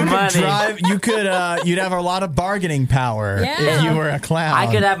much money. You'd have a lot of bargaining power if you were a clown. I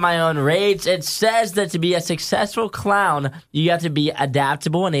could have my own rates. It says that to be a successful clown, you have to be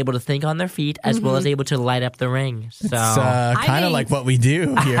adaptable and able to think on their feet, as well as able to light up the ring. So it's kind of like what we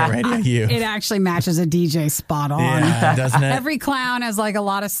do here at Radio U. It actually matches a DJ spot on, doesn't it? Every clown has a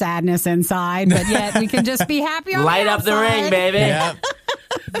lot of sadness inside, but yet we can just be happy on light the up the ring, baby. Yep.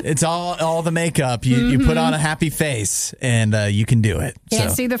 It's all the makeup. You put on a happy face and you can do it.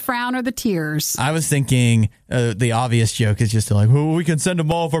 Can't see the frown or the tears. I was thinking the obvious joke is just we can send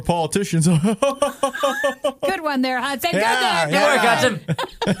them all of our politicians. Good one there, Hudson. Good there. Good work, Hudson.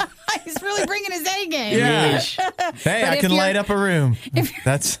 He's really bringing his A game. Yeah. Hey, I can light up a room.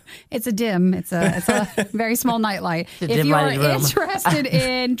 It's a dim. It's a very small nightlight. If you are interested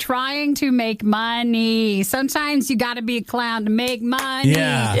in trying to make money, sometimes you got to be a clown to make money.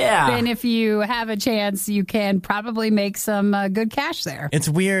 Yeah. Then if you have a chance, you can probably make some good cash there. It's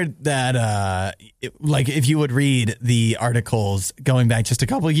weird that if you would read the articles going back just a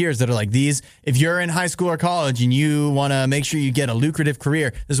couple of years that are like these, if you're in high school or college and you want to make sure you get a lucrative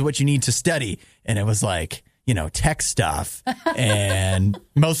career, this is what you need to study. And it was tech stuff and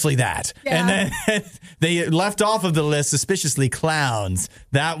mostly that. Yeah. And then they left off of the list suspiciously clowns.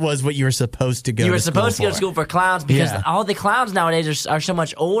 That was what you were supposed to go to school for. You were supposed to go to school for clowns because all the clowns nowadays are so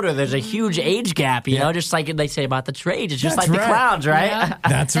much older. There's a huge age gap, you know, just like they say about the trades. It's just the clowns, right? Yeah.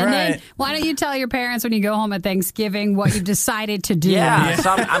 That's right. Then, why don't you tell your parents when you go home at Thanksgiving what you've decided to do? So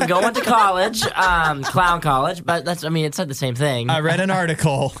I'm going to college, clown college, but it said the same thing. I read an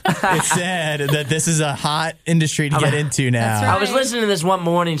article. It said that this is a hot industry to get into now. That's right. I was listening to this one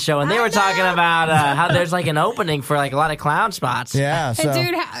morning show, and they were talking about how there's like an opening for like a lot of clown spots. Yeah, so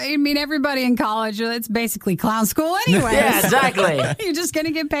Dude, I mean, everybody in college, it's basically clown school anyway. Yeah, exactly. You're just going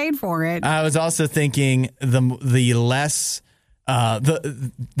to get paid for it. I was also thinking the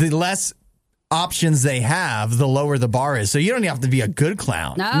less options they have, the lower the bar is. So you don't even have to be a good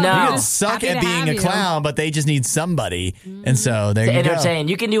clown. No. You can Just suck happy at to being have a you. clown, but they just need somebody. And so there To you go. entertain.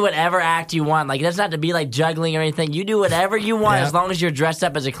 You can do whatever act you want. Like, it doesn't have to be like juggling or anything. You do whatever you want Yeah. as long as you're dressed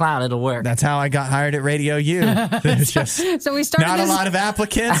up as a clown. It'll work. That's how I got hired at Radio U. There's just So we started not this. a lot of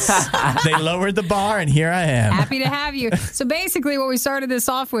applicants. They lowered the bar, and here I am. Happy to have you. So basically, what we started this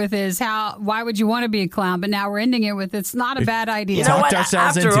off with is why would you want to be a clown? But now we're ending it with it's not a bad idea. You know Talked what?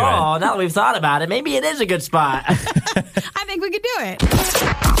 ourselves After into it. all, now that we've thought about it, maybe it is a good spot. I think we could do it.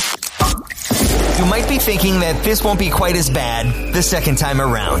 You might be thinking that this won't be quite as bad the second time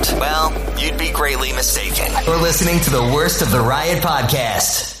around. Well, you'd be greatly mistaken. You're listening to the worst of the Riot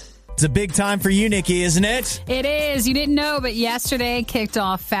Podcast. It's a big time for you, Nikki, isn't it? It is. You didn't know, but yesterday kicked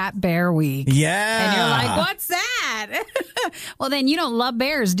off Fat Bear Week. Yeah. And you're like, what's that? Well, then you don't love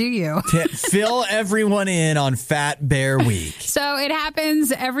bears, do you? Fill everyone in on Fat Bear Week. So it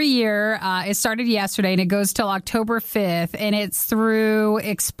happens every year. It started yesterday and it goes till October 5th. And it's through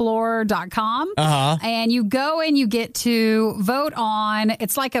explore.com. And you go and you get to vote on,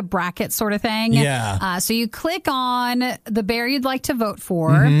 it's like a bracket sort of thing. Yeah. So you click on the bear you'd like to vote for.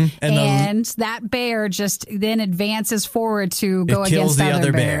 Mm-hmm. And that bear just then advances forward to go kills against the other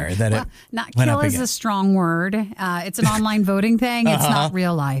other bear. bear that it not went kill up is a against. strong word. It's an online voting thing. It's not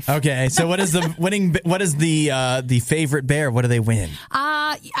real life. Okay, so what is the winning? What is the favorite bear? What do they win?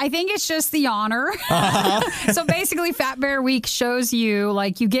 I think it's just the honor. So basically, Fat Bear Week shows you,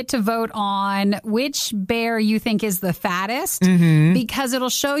 like, you get to vote on which bear you think is the fattest because it'll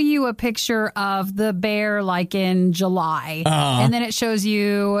show you a picture of the bear, like, in July. And then it shows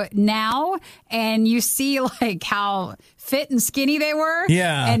you now, and you see, like, how fit and skinny they were.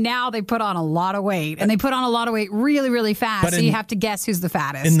 Yeah. And now they put on a lot of weight. And they put on a lot of weight really, really fast. But So you have to guess who's the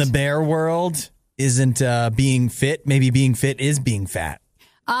fattest. In the bear world, isn't being fit? Maybe being fit is being fat.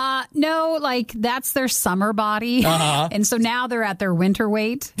 No, like that's their summer body. And so now they're at their winter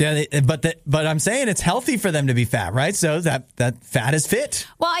weight. Yeah, but I'm saying it's healthy for them to be fat, right? So that fat is fit.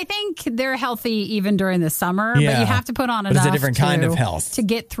 Well, I think they're healthy even during the summer, Yeah. but you have to put on But enough it's a different kind of health. to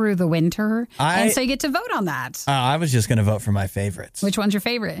get through the winter. And so you get to vote on that. I was just going to vote for my favorites. Which one's your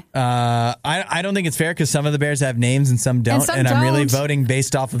favorite? I don't think it's fair because some of the bears have names and some don't, some I'm really don't. voting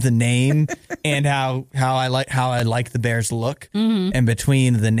based off of the name and how I like the bear's look. And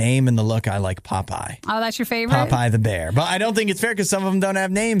between the name and the look, I like Popeye. Oh, that's your favorite? Popeye the bear. But I don't think it's fair because some of them don't have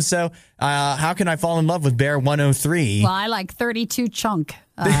names. So how can I fall in love with Bear 103? Well, I like 32 Chunk.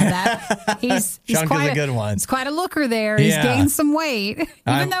 He's Chunk quite is a good one. He's quite a looker there. He's Yeah. gained some weight.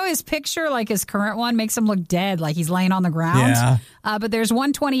 Even though his picture, like his current one, makes him look dead, like he's laying on the ground. Yeah. But there's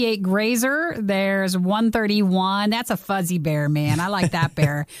 128 Grazer. There's 131. That's a fuzzy bear, man. I like that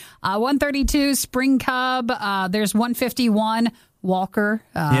bear. 132 Spring Cub. There's 151 Walker.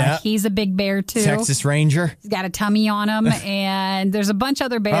 He's a big bear too. Texas Ranger. He's got a tummy on him, and there's a bunch of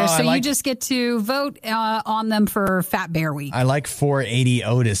other bears. Oh, I So you like- just get to vote on them for Fat Bear Week. I like 480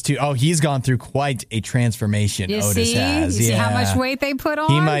 Otis too. Oh, he's gone through quite a transformation. You Otis see? has. You see how Yeah. much weight they put on?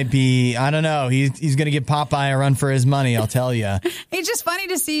 He might be. I don't know. He's going to give Popeye a run for his money. I'll tell you. It's just funny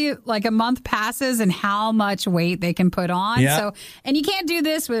to see like a month passes and how much weight they can put on. Yeah. So, and you can't do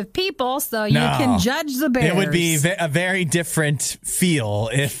this with people, so you No. can judge the bears. It would be a very different feel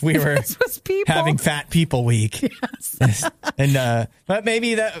if we were This was people. having Fat People Week. Yes. And but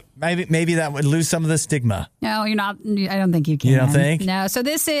maybe that would lose some of the stigma. No, you're not. I don't think you can. You don't think? No. So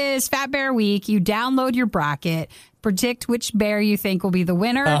this is Fat Bear Week. You download your bracket, predict which bear you think will be the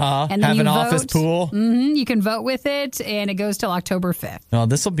winner, and then Have you an vote. office pool. You can vote with it, and it goes till October 5th. Oh,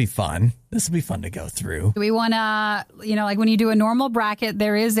 this will be fun. This will be fun to go through. Do we want to, like when you do a normal bracket,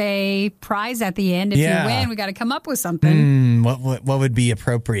 there is a prize at the end. If Yeah. you win, we got to come up with something. What would be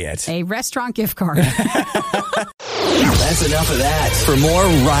appropriate? A restaurant gift card. That's enough of that. For more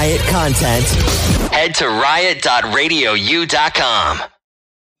Riot content, head to riot.radiou.com.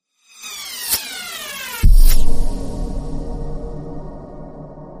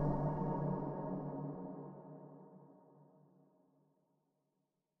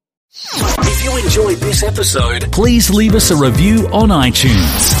 If you enjoyed this episode, please leave us a review on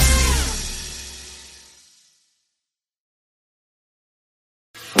iTunes.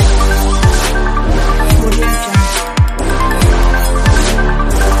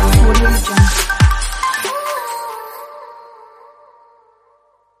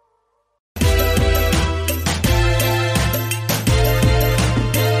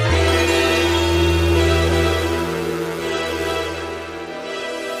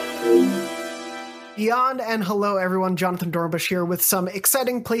 Beyond and hello everyone, Jonathan Dornbush here with some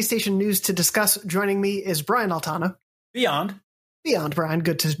exciting PlayStation news to discuss. Joining me is Brian Altana. Beyond, Brian,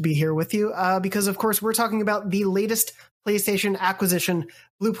 good to be here with you because of course we're talking about the latest PlayStation acquisition,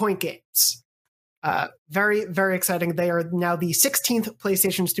 Bluepoint Games. Very, very exciting. They are now the 16th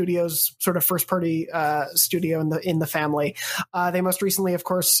PlayStation Studios sort of first-party studio in the family. They most recently, of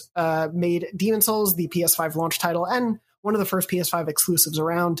course, made Demon's Souls, the PS5 launch title, and one of the first PS5 exclusives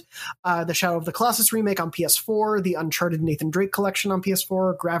around. The Shadow of the Colossus remake on PS4, the Uncharted Nathan Drake collection on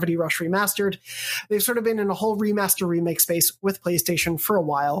PS4, Gravity Rush Remastered. They've sort of been in a whole remaster remake space with PlayStation for a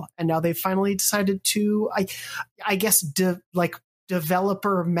while, and now they've finally decided to, I guess,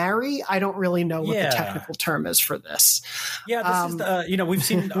 developer marry. I don't really know what the technical term is for this. Yeah, this is we've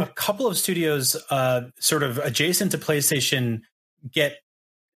seen a couple of studios sort of adjacent to PlayStation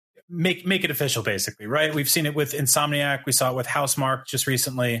make it official, basically, right? We've seen it with Insomniac. We saw it with Housemarque just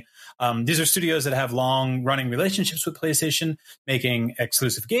recently. These are studios that have long running relationships with PlayStation, making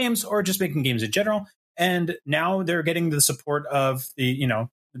exclusive games or just making games in general. And now they're getting the support of the,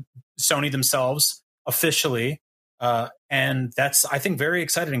 Sony themselves officially. And that's, I think, very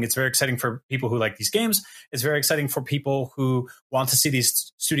exciting. It's very exciting for people who like these games. It's very exciting for people who want to see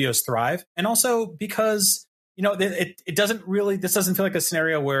these studios thrive. And also because, it doesn't really, this doesn't feel like a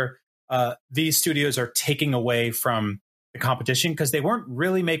scenario where these studios are taking away from the competition, because they weren't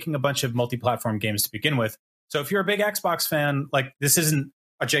really making a bunch of multi-platform games to begin with. So if you're a big Xbox fan, like, this isn't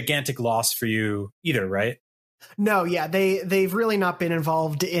a gigantic loss for you either, right? No, yeah, they've really not been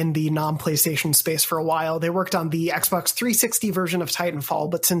involved in the non-PlayStation space for a while. They worked on the Xbox 360 version of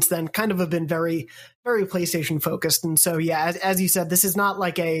Titanfall, but since then kind of have been very, very PlayStation focused. And so, yeah, as you said, this is not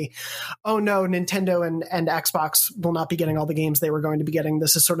like oh no, Nintendo and Xbox will not be getting all the games they were going to be getting.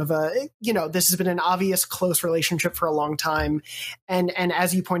 This is sort of this has been an obvious close relationship for a long time. And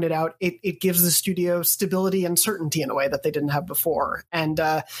as you pointed out, it gives the studio stability and certainty in a way that they didn't have before. And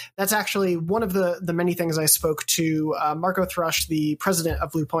that's actually one of the many things I spoke to Marco Thrush, the president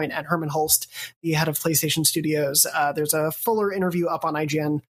of Bluepoint, and Herman Hulst, the head of PlayStation Studios. There's a fuller interview up on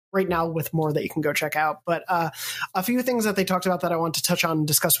IGN right now with more that you can go check out. But a few things that they talked about that I want to touch on and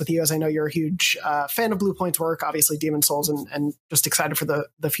discuss with you, as I know you're a huge fan of Bluepoint's work, obviously Demon's Souls, and just excited for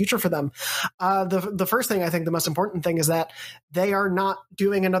the future for them. The first thing, I think the most important thing, is that they are not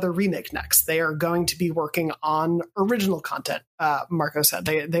doing another remake next. They are going to be working on original content. Marco said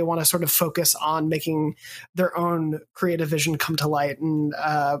they want to sort of focus on making their own creative vision come to light. And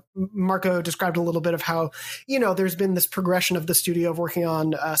Marco described a little bit of how, there's been this progression of the studio of working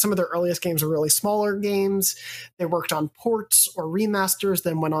on some of their earliest games are really smaller games. They worked on ports or remasters,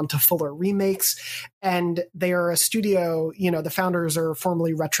 then went on to fuller remakes. And they are a studio, the founders are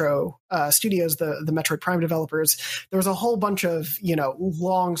formerly Retro Studios, the Metroid Prime developers. There was a whole bunch of,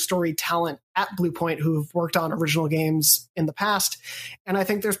 long story talent at Bluepoint who've worked on original games in the past. And I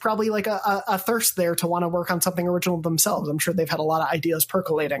think there's probably like a thirst there to want to work on something original themselves. I'm sure they've had a lot of ideas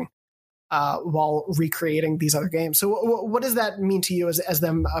percolating while recreating these other games. So what does that mean to you as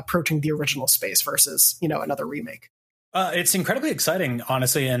them approaching the original space versus, another remake? It's incredibly exciting,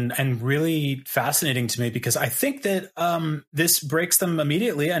 honestly, and really fascinating to me, because I think that this breaks them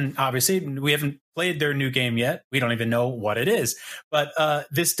immediately. And obviously, we haven't played their new game yet. We don't even know what it is. But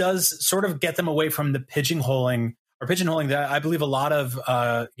this does sort of get them away from the pigeonholing that I believe a lot of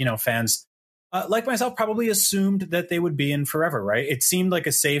fans like myself probably assumed that they would be in forever. Right? It seemed like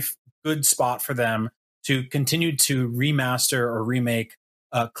a safe, good spot for them to continue to remaster or remake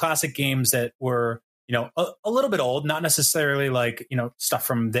classic games that were, a little bit old, not necessarily like, stuff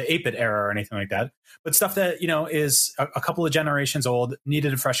from the 8-bit era or anything like that, but stuff that, is a couple of generations old,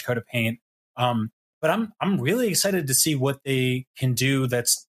 needed a fresh coat of paint. But I'm really excited to see what they can do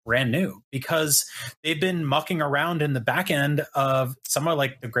that's brand new, because they've been mucking around in the back end of some of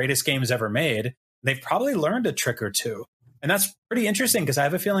like the greatest games ever made. They've probably learned a trick or two. And that's pretty interesting, because I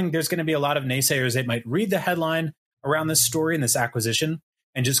have a feeling there's going to be a lot of naysayers that might read the headline around this story and this acquisition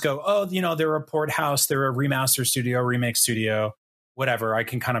and just go, oh, they're a port house, they're a remaster studio, remake studio, whatever. I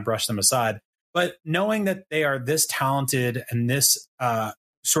can kind of brush them aside. But knowing that they are this talented and this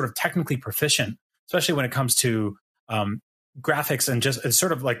sort of technically proficient, especially when it comes to graphics and just it's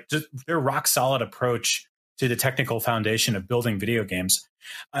sort of like just their rock solid approach to the technical foundation of building video games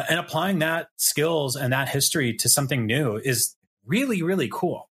and applying that skills and that history to something new is really, really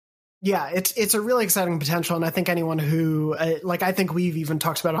cool. Yeah, it's a really exciting potential. And I think anyone who, I think we've even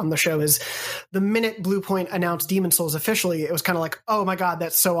talked about it on the show, is the minute Bluepoint announced Demon's Souls officially, it was kind of like, oh my God,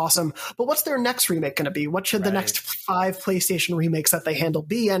 that's so awesome. But what's their next remake going to be? What should the next 5 PlayStation remakes that they handle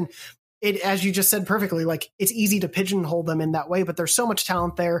be? And as you just said perfectly, like it's easy to pigeonhole them in that way, but there's so much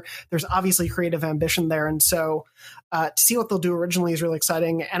talent there. There's obviously creative ambition there. And so to see what they'll do originally is really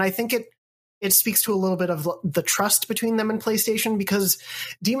exciting. And I think it speaks to a little bit of the trust between them and PlayStation, because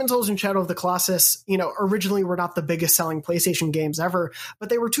Demon's Souls and Shadow of the Colossus, originally were not the biggest selling PlayStation games ever, but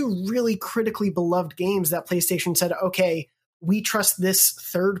they were two really critically beloved games that PlayStation said, okay, we trust this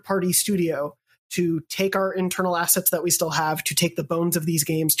third-party studio to take our internal assets that we still have, to take the bones of these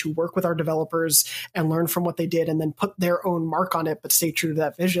games, to work with our developers and learn from what they did, and then put their own mark on it, but stay true to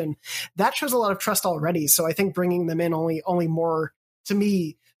that vision. That shows a lot of trust already. So I think bringing them in only more, to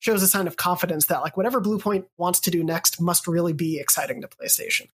me, shows a sign of confidence that like whatever Bluepoint wants to do next must really be exciting to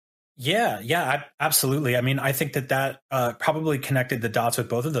PlayStation. Yeah, absolutely. I mean, I think that probably connected the dots with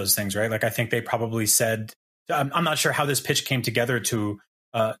both of those things, right? Like, I think they probably said, I'm not sure how this pitch came together to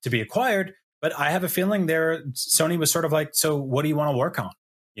be acquired, but I have a feeling Sony was sort of like, so what do you want to work on?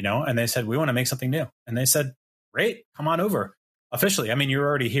 And they said, we want to make something new. And they said, great, come on over. Officially. I mean, you're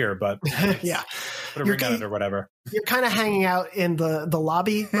already here, but yeah, put a ring on it or whatever. You're kind of hanging out in the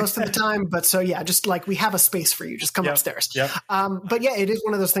lobby most of the time. But so, yeah, just like we have a space for you. Just come upstairs. Yep. But yeah, it is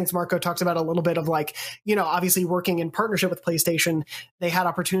one of those things Marco talks about a little bit of like, obviously working in partnership with PlayStation, they had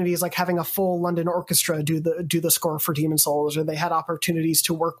opportunities like having a full London orchestra do the score for Demon's Souls, or they had opportunities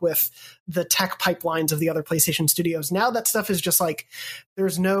to work with the tech pipelines of the other PlayStation studios. Now that stuff is just like,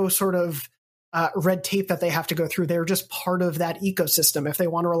 there's no sort of red tape that they have to go through. They're just part of that ecosystem. If they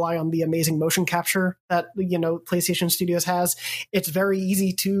want to rely on the amazing motion capture that PlayStation Studios has, it's very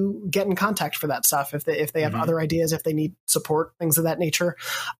easy to get in contact for that stuff. If they have other ideas, if they need support, things of that nature,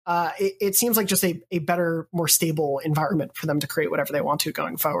 it seems like just a better, more stable environment for them to create whatever they want to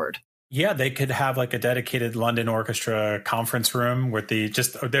going forward. Yeah, they could have like a dedicated London orchestra conference room where they're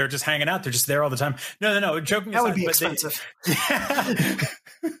just hanging out. They're just there all the time. No. Joking aside, that would be expensive.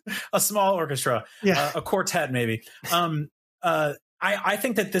 A small orchestra, a quartet maybe. I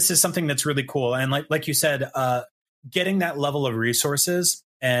think that this is something that's really cool, and like you said, getting that level of resources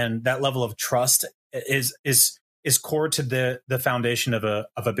and that level of trust is core to the foundation of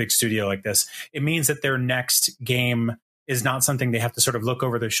a big studio like this. It means that their next game is not something they have to sort of look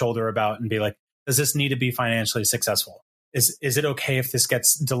over their shoulder about and be like, does this need to be financially successful? Is it okay if this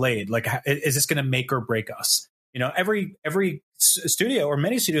gets delayed? Like, is this going to make or break us? Every studio or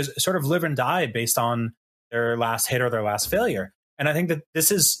many studios sort of live and die based on their last hit or their last failure. And I think that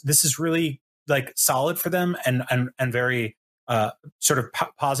this is really like solid for them and very sort of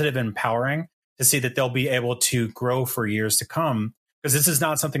positive and empowering to see that they'll be able to grow for years to come. Because this is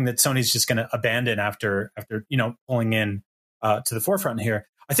not something that Sony's just going to abandon after pulling in to the forefront here.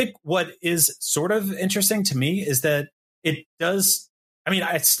 I think what is sort of interesting to me is that it does. I mean,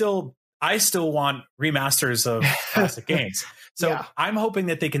 I still want remasters of classic games. So I'm hoping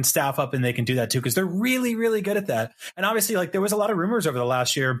that they can staff up and they can do that too, because they're really, really good at that. And obviously, like, there was a lot of rumors over the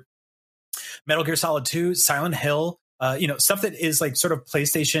last year. Metal Gear Solid 2, Silent Hill, stuff that is like sort of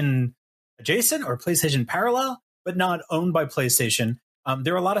PlayStation adjacent or PlayStation parallel, but not owned by PlayStation.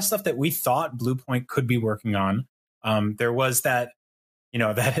 There were a lot of stuff that we thought Bluepoint could be working on. There was that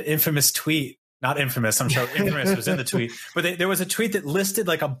infamous tweet, not infamous, I'm sure infamous was in the tweet, but there was a tweet that listed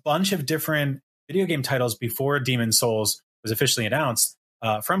like a bunch of different video game titles before Demon's Souls was officially announced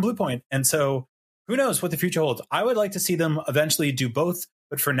from Bluepoint. And so who knows what the future holds? I would like to see them eventually do both,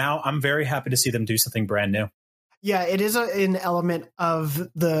 but for now, I'm very happy to see them do something brand new. Yeah, it is an element of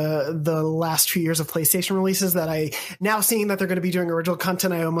the last few years of PlayStation releases that I now seeing that they're going to be doing original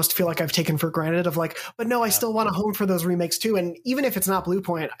content, I almost feel like I've taken for granted of like, but no, I still want to hone for those remakes too. And even if it's not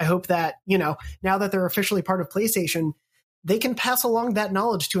Bluepoint, I hope that, now that they're officially part of PlayStation, they can pass along that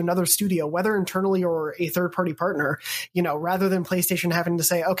knowledge to another studio, whether internally or a third party partner, rather than PlayStation having to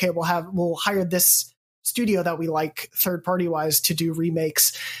say, okay, we'll hire this studio that we like third party wise to do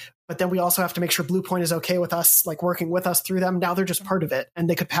remakes. But then we also have to make sure Bluepoint is okay with us, like working with us through them. Now they're just part of it, and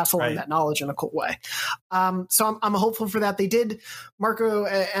they could pass along that knowledge in a cool way. So I'm hopeful for that. They did. Marco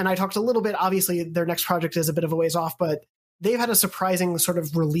and I talked a little bit. Obviously, their next project is a bit of a ways off, but they've had a surprising sort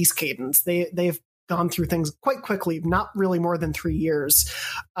of release cadence. They've gone through things quite quickly, not really more than 3 years.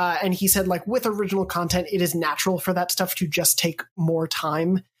 And he said, like, with original content, it is natural for that stuff to just take more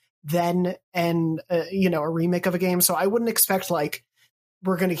time than a remake of a game. So I wouldn't expect like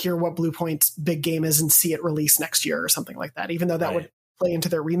we're going to hear what Bluepoint's big game is and see it release next year or something like that, even though that would play into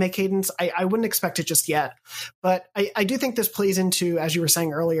their remake cadence. I wouldn't expect it just yet. But I do think this plays into, as you were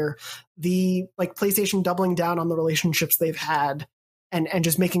saying earlier, the like PlayStation doubling down on the relationships they've had and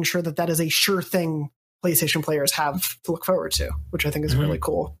just making sure that is a sure thing PlayStation players have to look forward to, which I think is a really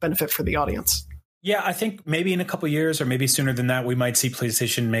cool benefit for the audience. Yeah, I think maybe in a couple of years or maybe sooner than that, we might see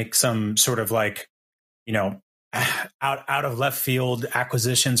PlayStation make some sort of like, out of left field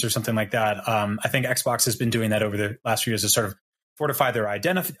acquisitions or something like that. I think Xbox has been doing that over the last few years to sort of fortify their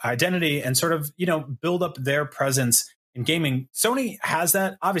identity and sort of, build up their presence in gaming. Sony has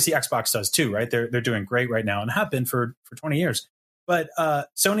that. Obviously, Xbox does too, right? They're doing great right now and have been for 20 years. But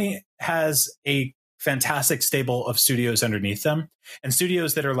Sony has a fantastic stable of studios underneath them, and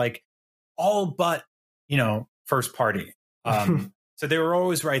studios that are like all but, first party. So they were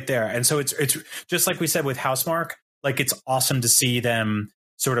always right there. And so it's just like we said with Housemarque, like it's awesome to see them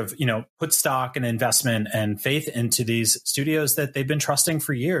sort of, put stock and investment and faith into these studios that they've been trusting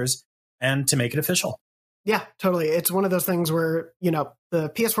for years and to make it official. Yeah, totally. It's one of those things where, the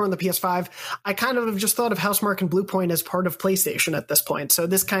PS4 and the PS5, I kind of just thought of Housemarque and Bluepoint as part of PlayStation at this point. So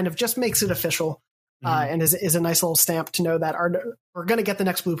this kind of just makes it official and is a nice little stamp to know that we're going to get the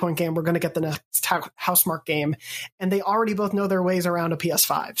next Bluepoint game. We're going to get the next Housemarque game. And they already both know their ways around a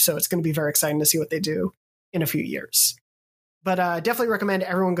PS5. So it's going to be very exciting to see what they do in a few years. But definitely recommend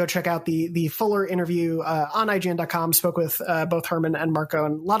everyone go check out the fuller interview on IGN.com. Spoke with both Herman and Marco,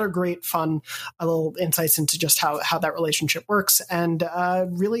 and a lot of great fun little insights into just how that relationship works. And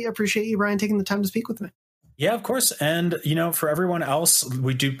really appreciate you, Brian, taking the time to speak with me. Yeah, of course. And, for everyone else,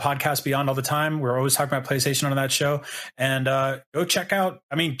 we do Podcast Beyond all the time. We're always talking about PlayStation on that show. And go check out,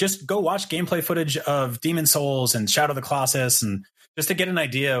 just go watch gameplay footage of Demon's Souls and Shadow of the Colossus, and just to get an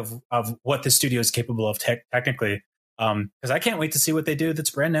idea of what the studio is capable of technically. Because I can't wait to see what they do that's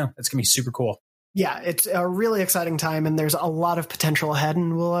brand new. It's going to be super cool. Yeah, it's a really exciting time, and there's a lot of potential ahead,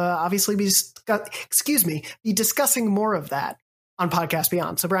 and we'll obviously be discussing more of that on Podcast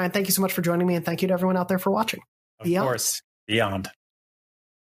Beyond. So, Brian, thank you so much for joining me, and thank you to everyone out there for watching. Of course, Beyond.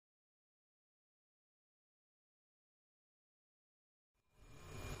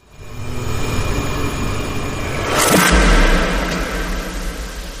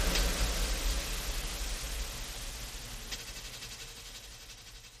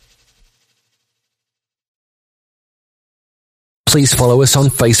 Please follow us on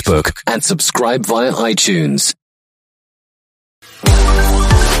Facebook and subscribe via iTunes.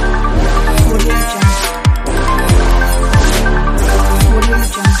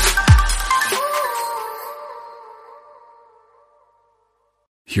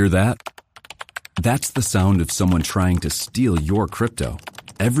 Hear that? That's the sound of someone trying to steal your crypto.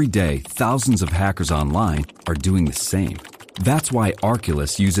 Every day, thousands of hackers online are doing the same. That's why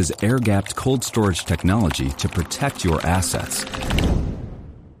Arculus uses air-gapped cold storage technology to protect your assets.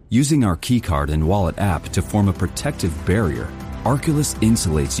 Using our keycard and wallet app to form a protective barrier, Arculus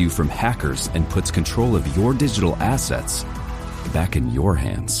insulates you from hackers and puts control of your digital assets back in your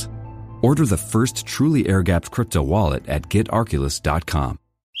hands. Order the first truly air-gapped crypto wallet at getarculus.com.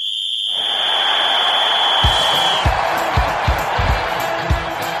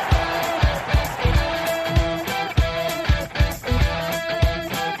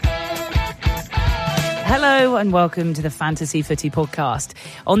 Hello and welcome to the Fantasy Footy Podcast.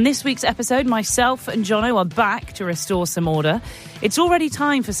 On this week's episode, myself and Jono are back to restore some order. It's already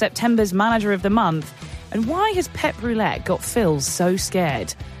time for September's Manager of the Month. And why has Pep Roulette got Phil so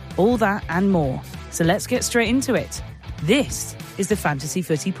scared? All that and more. So let's get straight into it. This is the Fantasy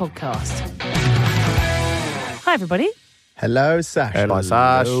Footy Podcast. Hi, everybody. Hello, Sash. Hello,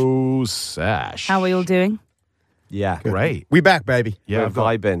 Sash. Hello, Sash. How are you all doing? Yeah. Great. We back, baby. Yeah, we're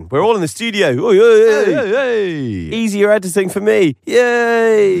vibing. We're all in the studio. Oh, hey. Easier editing for me.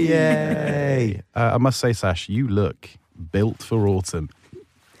 Yay. Yay. I must say, Sash, you look built for autumn.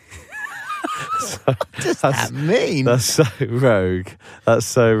 What does that mean? That's so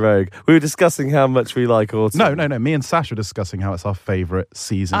rogue. We were discussing how much we like autumn. No. Me and Sash were discussing how it's our favourite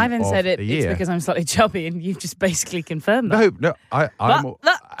season I haven't of said it. the year. It's because I'm slightly chubby and you've just basically confirmed that. No. I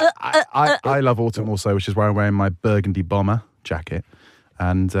love autumn also, which is why I'm wearing my burgundy bomber jacket.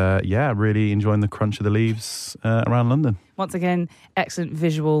 And really enjoying the crunch of the leaves around London. Once again, excellent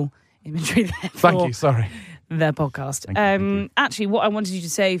visual imagery there. Thank you. Sorry. The podcast. Thank you. Actually, what I wanted you to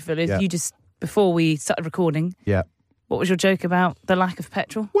say, Phil, is you just, before we started recording, what was your joke about the lack of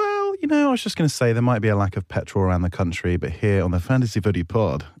petrol? Well, I was just going to say there might be a lack of petrol around the country, but here on the Fantasy Footy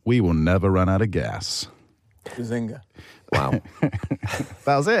Pod, we will never run out of gas. Bazinga. Wow.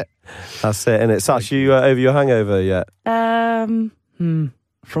 That was it. That's it, innit? Sash, you over your hangover yet? From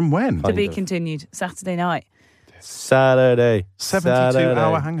when? To be continued. Saturday night. Saturday.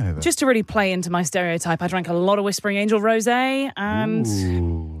 72-hour hangover. Just to really play into my stereotype, I drank a lot of Whispering Angel rosé,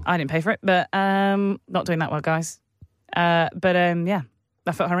 and I didn't pay for it, but not doing that well, guys.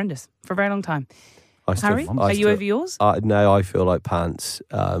 That felt horrendous for a very long time. Harry, are you over yours? No, I feel like pants,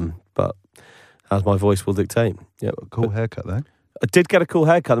 but as my voice will dictate. Yeah, cool haircut though. I did get a cool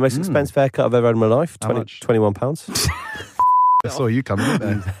haircut, the most expensive haircut I've ever had in my life. £21. I saw you coming in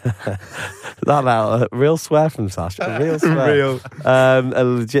there. That out, a real swear from Sasha. A real swear. A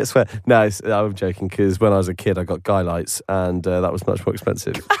legit swear. No, I'm joking, because when I was a kid, I got guy lights, and that was much more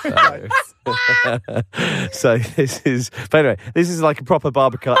expensive. So this is... But anyway, this is like a proper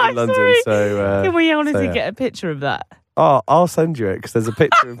barber cut in London. Sorry. So can we honestly get a picture of that? Oh, I'll send you it, because there's a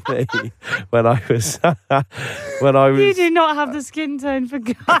picture of me when I was... You do not have the skin tone for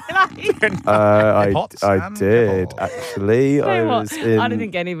guy lights. I did, actually. I don't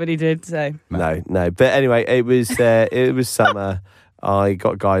think anybody did, so... No. But anyway, it was summer. I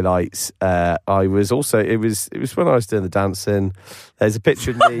got guy lights. I was also... It was when I was doing the dancing. There's a picture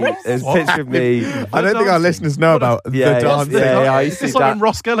of me. There's a picture of me. I don't think our listeners know about the dancing. Yeah, I used to do like when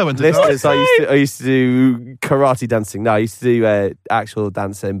Ross Geller went to listeners, I used to do karate dancing. No, I used to do actual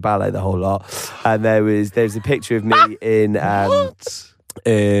dancing, ballet, the whole lot. And there's a picture of me in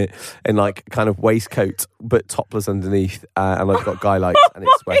like kind of waistcoat but topless underneath, and I've got guy lights and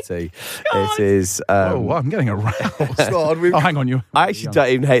it's sweaty. It is I'm getting aroused. Hang on, I actually don't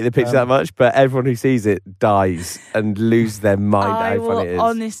even hate the picture that much, but everyone who sees it dies and loses their mind I at how funny it is.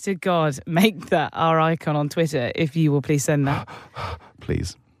 Honest to God, make that our icon on Twitter, if you will please send that.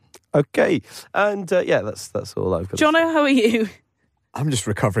 Please. Okay, and that's all I've got. Jono, how are you? I'm just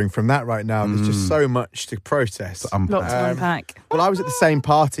recovering from that right now. There's just so much to process. Lots to unpack. Well, I was at the same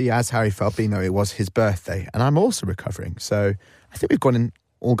party as Harry Felby, though it was his birthday, and I'm also recovering. So I think we've gone in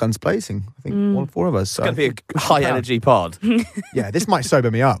all guns blazing. I think all four of us. So it's going to be a high-energy pod. Yeah, this might sober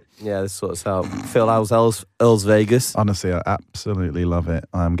me up. Yeah, this sorts out. Phil, how's Earls Vegas? Honestly, I absolutely love it.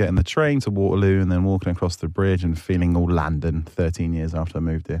 I'm getting the train to Waterloo and then walking across the bridge and feeling all London 13 years after I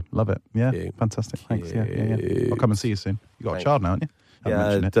moved here. Love it. Yeah, fantastic. Thanks. Yeah. I'll come and see you soon. You got a child now, haven't you?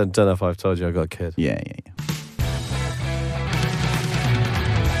 Yeah, I don't know if I've told you I've got a kid. Yeah.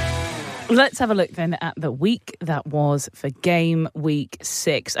 Let's have a look then at the week that was for game week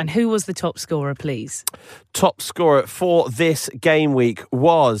 6. And who was the top scorer, please? Top scorer for this game week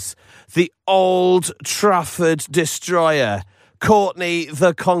was the Old Trafford Destroyer, Courtney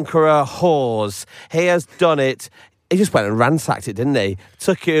the Conqueror Hawes. He has done it. He just went and ransacked it, didn't he?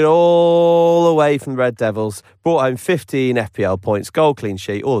 Took it all away from the Red Devils, brought home 15 FPL points, goal clean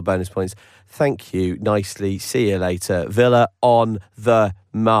sheet, all the bonus points. Thank you, nicely. See you later. Villa on the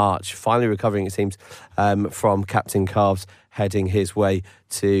march. Finally recovering, it seems, from Captain Carves heading his way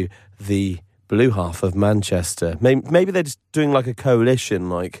to the blue half of Manchester. Maybe they're just doing like a coalition,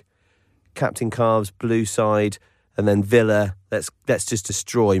 like Captain Carves, blue side, and then Villa. Let's just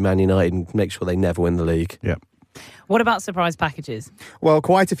destroy Man United and make sure they never win the league. Yeah. What about surprise packages? Well,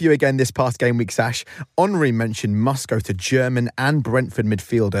 quite a few again this past game week, Sash. Honorary mention must go to German and Brentford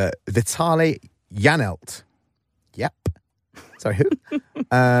midfielder Vitali Janelt. Yep. Sorry, who?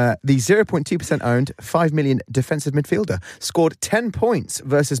 The 0.2% owned, 5 million defensive midfielder scored 10 points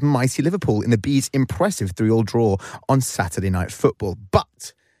versus mighty Liverpool in the Bees' impressive 3-3 draw on Saturday Night Football.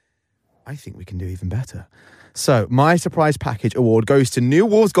 But I think we can do even better. So, my surprise package award goes to New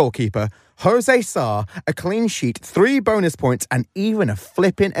Wolves goalkeeper Jose Sarr, a clean sheet, 3 bonus points, and even a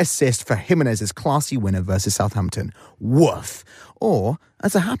flipping assist for Jimenez's classy winner versus Southampton. Woof. Or,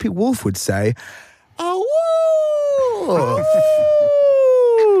 as a happy wolf would say, oh,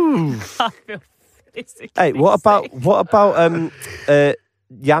 Hey, what about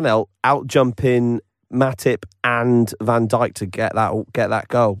Janelt out jumping Matip and Van Dijk to get that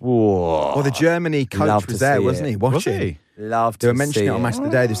goal? Whoa. Well, the Germany coach was there, wasn't he? Watching. Loved they were mentioning it on Match of the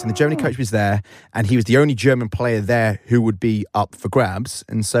Day. The Germany coach was there, and he was the only German player there who would be up for grabs,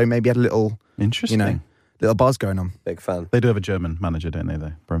 and so maybe had a little, interesting, little buzz going on. Big fan. They do have a German manager, don't they?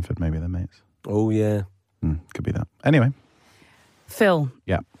 Though Brentford, maybe they're mates. Oh yeah, could be that. Anyway, Phil.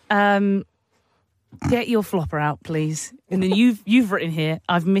 Yeah. Get your flopper out, please. And then you've written here,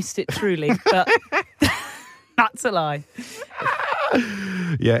 I've missed it truly, but that's a lie.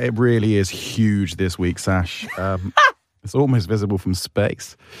 Yeah, it really is huge this week, Sash. It's almost visible from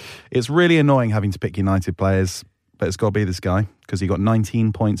space. It's really annoying having to pick United players, but it's got to be this guy because he got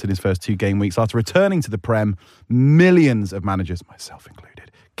 19 points in his first 2 game weeks. After returning to the Prem, millions of managers, myself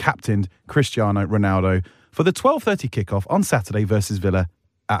included, captained Cristiano Ronaldo for the 12:30 kickoff on Saturday versus Villa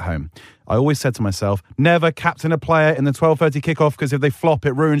at home. I always said to myself, never captain a player in the 12:30 kickoff because if they flop,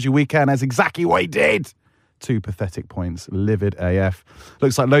 it ruins your weekend. That's exactly what he did. 2 pathetic points. Livid AF.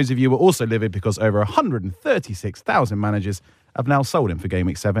 Looks like loads of you were also livid because over 136,000 managers have now sold him for Game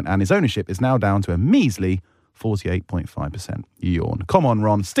Week 7 and his ownership is now down to a measly 48.5%. Yawn. Come on,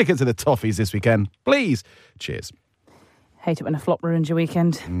 Ron. Stick it to the toffees this weekend. Please. Cheers. Hate it when a flop ruins your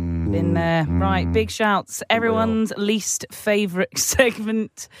weekend. Been there. Right, big shouts. Everyone's least favourite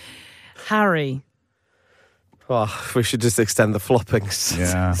segment, Harry. Oh, we should just extend the flopping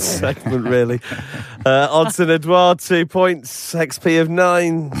segment, really. Odds and Edouard, 2 points. XP of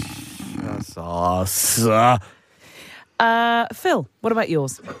 9. Phil, what about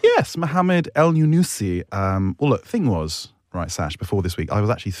yours? Yes, Mohamed El Yunusi. Well, look, thing was, right, Sash, before this week, I was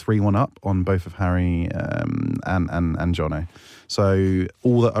actually 3-1 up on both of Harry and Jono. So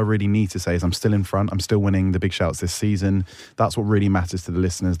all that I really need to say is I'm still in front. I'm still winning the big shouts this season. That's what really matters to the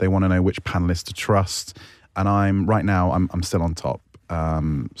listeners. They want to know which panelist to trust. And I'm still on top.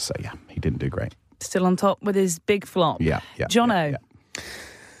 So yeah, he didn't do great. Still on top with his big flop. Yeah. Jono. Yeah.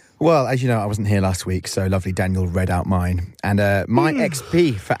 Well, as you know, I wasn't here last week, so lovely Daniel read out mine. And my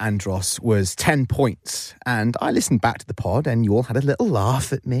XP for Andros was 10 points. And I listened back to the pod and you all had a little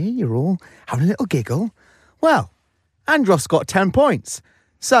laugh at me. You're all having a little giggle. Well, Andros got 10 points.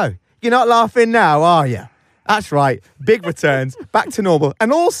 So, you're not laughing now, are you? That's right. Big returns, back to normal.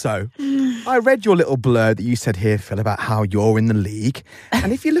 And also, I read your little blurb that you said here, Phil, about how you're in the league.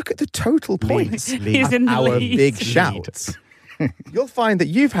 And if you look at the total points He's in the our lead. big shouts, you'll find that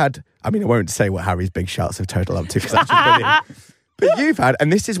you've had, I mean, I won't say what Harry's big shouts have total up to because that's just brilliant. But you've had,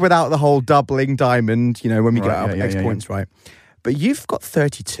 and this is without the whole doubling diamond, you know, when we get up X points, right? But you've got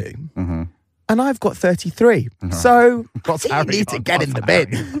 32. And I've got 33. So you need to get in the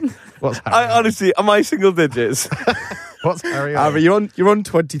bin. What's Harry? Honestly, am I single digits? What's Harry? Harry, you're on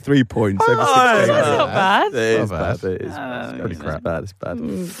 23 points. Over 6 games. That's not bad. It is bad. It is pretty crap. It's bad.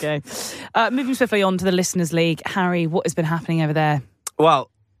 Okay. Moving swiftly on to the Listeners' League. Harry, what has been happening over there? Well,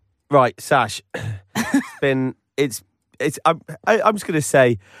 right, Sash. I'm just going to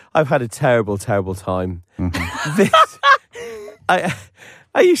say I've had a terrible, terrible time.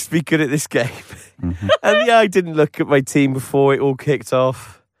 I used to be good at this game. And yeah, I didn't look at my team before it all kicked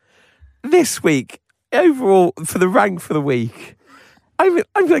off. This week, overall, for the rank for the week, I'm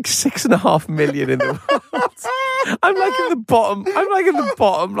like 6.5 million in the world. I'm like in the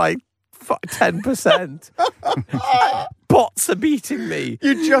bottom, like 10%. Bots are beating me.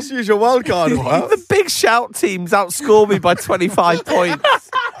 You just use your wild card. The big shout teams outscore me by 25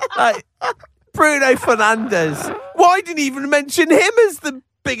 points. Like, Bruno Fernandes. Why didn't you even mention him as the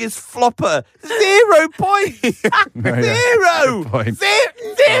biggest flopper? 0 points. Zero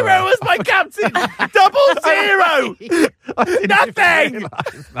as my captain. 0. Nothing.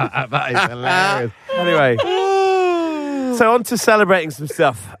 That is hilarious. Anyway, so on to celebrating some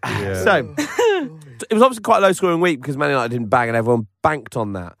stuff. Yeah. So it was obviously quite a low scoring week because Man United didn't bang and everyone banked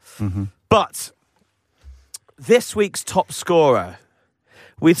on that. But this week's top scorer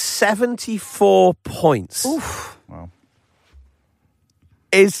with 74 points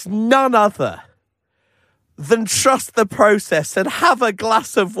is none other than trust the process and have a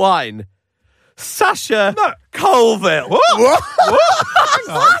glass of wine. Sasha Colville. What?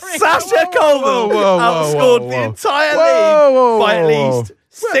 Sasha Colville outscored the entire league by at least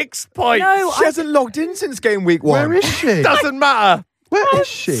 6 points. No, she hasn't logged in since game week 1. Where is she? Doesn't matter. Where is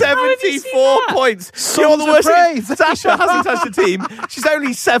she? 74 points. You know what the worst is? Sasha hasn't touched the team. She's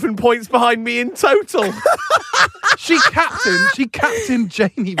only 7 points behind me in total. She captained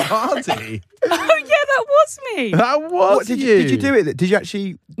Jamie Vardy. Oh, yeah, that was me. That was Did you do it? Did you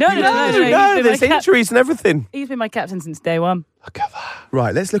actually? No, there's injuries and everything. He's been my captain since day one. Look at that.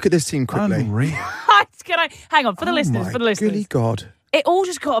 Right, let's look at this team quickly. Unreal. Can I hang on for the listeners? For the listeners, Goody God. It all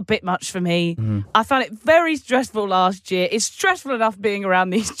just got a bit much for me. I found it very stressful last year. It's stressful enough being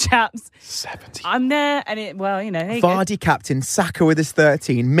around these chaps. 70. I'm there, and there you go. Vardy captain, Saka with his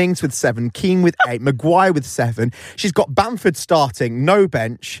 13, Mings with 7, Keane with 8, Maguire with 7. She's got Bamford starting, no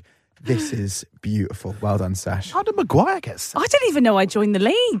bench. This is beautiful. Well done, Sash. How did Maguire get 7? I didn't even know I joined the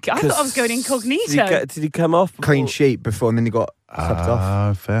league. I thought I was going incognito. Did he come off? Clean sheet before, and then he got subbed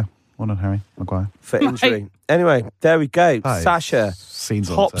off. Fair. Well done, Harry Maguire. For injury. Anyway, there we go. Hi. Sasha, Scenes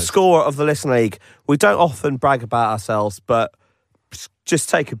on top toast. scorer of the Listener League. We don't often brag about ourselves, but just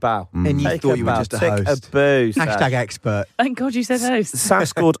take a bow. And you Take thought a you were bow. just a Take host. a boo, Sash. Hashtag expert. Thank God you said host. Sash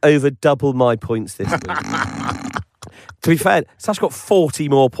scored over double my points this week. To be fair, Sash got 40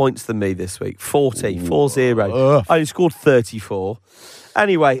 more points than me this week. 40. I only scored 34.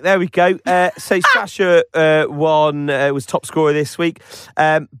 Anyway, there we go. So Sasha was top scorer this week.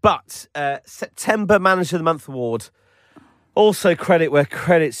 But September Manager of the Month award, also credit where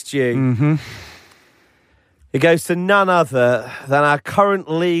credit's due. It goes to none other than our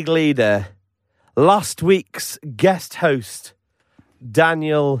current league leader, last week's guest host,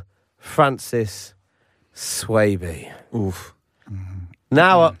 Daniel Francis Swaby. Oof.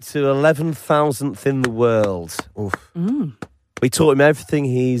 Now up to 11,000th in the world. We taught him everything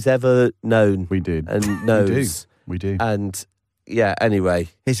he's ever known. We did. And knows. We do. And yeah, anyway.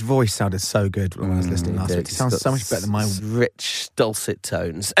 His voice sounded so good when I was listening last week. It sounds so much better than my rich, dulcet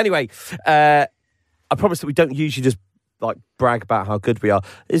tones. Anyway, I promise that we don't usually just like brag about how good we are.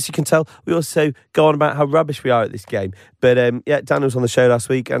 As you can tell, we also go on about how rubbish we are at this game. But yeah, Dan was on the show last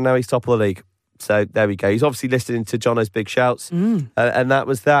week and now he's top of the league. So there we go. He's obviously listening to Jono's big shouts. And that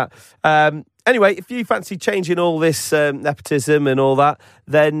was that. Anyway, if you fancy changing all this nepotism and all that,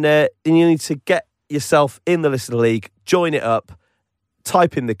 then you need to get yourself in the Listener League, join it up,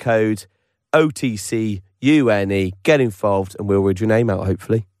 type in the code OTCUNE, get involved, and we'll read your name out,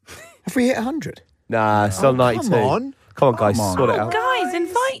 hopefully. Have we hit 100? Nah, still 92. Come on, guys, sort it out. Guys,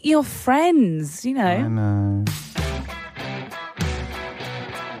 invite your friends, you know. I know.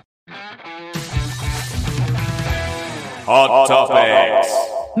 Hot Topics.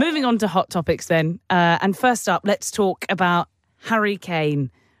 Moving on to Hot Topics then. And first up, let's talk about Harry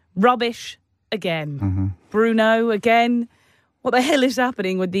Kane. Rubbish again. Bruno again. What the hell is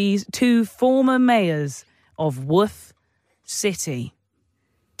happening with these two former mayors of Worth City?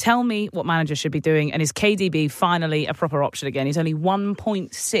 Tell me what managers should be doing, and is KDB finally a proper option again? He's only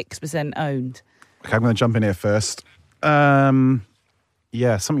 1.6% owned. Okay, I'm going to jump in here first.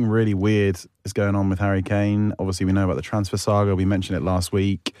 Yeah, something really weird is going on with Harry Kane. Obviously, we know about the transfer saga. We mentioned it last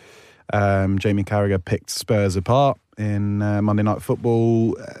week. Jamie Carragher picked Spurs apart in Monday Night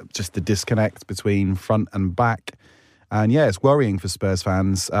Football. Just the disconnect between front and back. And yeah, it's worrying for Spurs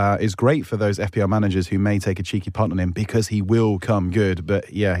fans. It's great for those FPL managers who may take a cheeky punt on him because he will come good.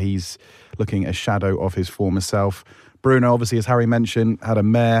 But yeah, he's looking a shadow of his former self. Bruno, obviously, as Harry mentioned, had a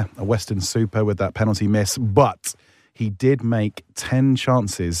Western super with that penalty miss. But he did make 10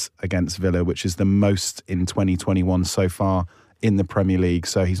 chances against Villa, which is the most in 2021 so far in the Premier League.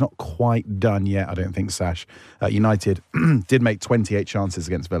 So he's not quite done yet, I don't think, Sash. United did make 28 chances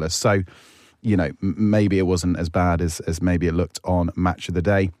against Villa. So, you know, maybe it wasn't as bad as maybe it looked on Match of the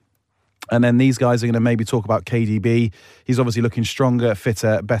Day. And then these guys are going to maybe talk about KDB. He's obviously looking stronger,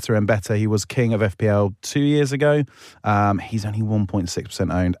 fitter, better and better. He was king of FPL 2 years ago. He's only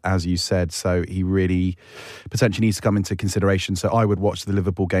 1.6% owned, as you said. So he really potentially needs to come into consideration. So I would watch the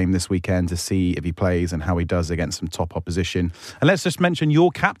Liverpool game this weekend to see if he plays and how he does against some top opposition. And let's just mention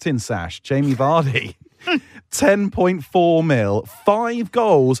your captain, Sash, Jamie Vardy. 10.4 mil, 5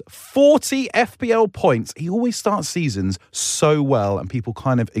 goals, 40 FPL points. He always starts seasons so well and people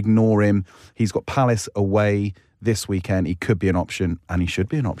kind of ignore him. He's got Palace away this weekend. He could be an option and he should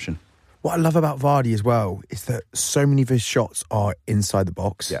be an option. What I love about Vardy as well is that so many of his shots are inside the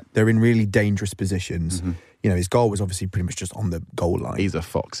box. Yeah. They're in really dangerous positions. You know, his goal was obviously pretty much just on the goal line. He's a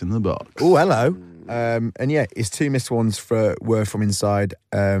fox in the box. Oh, hello. And yeah, his 2 missed ones were from inside,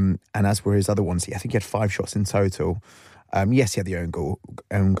 and as were his other ones. I think he had 5 shots in total. Yes, he had the own goal,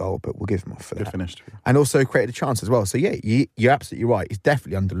 but we'll give him off for that. Good finished. And also created a chance as well. So yeah, you're absolutely right. He's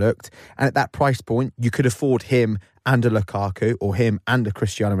definitely underlooked. And at that price point, you could afford him and a Lukaku or him and a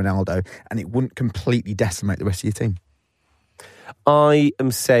Cristiano Ronaldo, and it wouldn't completely decimate the rest of your team. I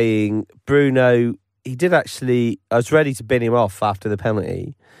am saying Bruno, he did actually, I was ready to bin him off after the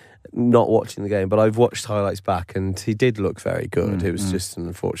penalty, not watching the game, but I've watched highlights back and he did look very good. It was just an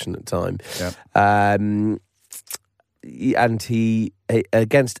unfortunate time. Yep. And he,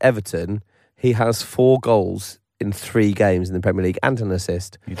 against Everton, he has 4 goals in 3 games in the Premier League and an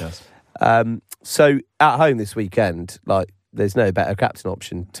assist. He does. So at home this weekend, like, there's no better captain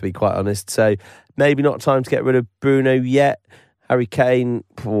option, to be quite honest. So maybe not time to get rid of Bruno yet. Harry Kane,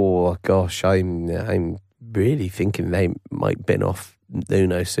 oh gosh, I'm really thinking they might bin off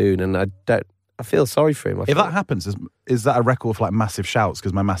Nuno soon, and I feel sorry for him. If that happens, is that a record for like massive shouts?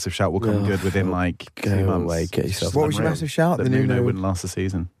 Because my massive shout will come good within like 2 months. Away, get yourself. What was your massive shout? That Nuno wouldn't last the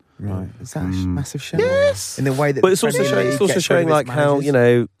season. Right, is that a massive shout? Yes, in the way that. But it's also showing like how you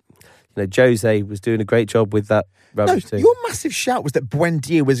know Jose was doing a great job with that rubbish team. Your massive shout was that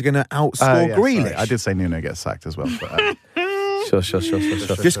Buendia was going to outscore Grealish. Sorry. I did say Nuno gets sacked as well. But, Sure. Just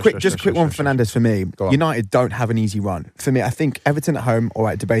a quick one, Fernandes, for me. United don't have an easy run. For me, I think Everton at home, all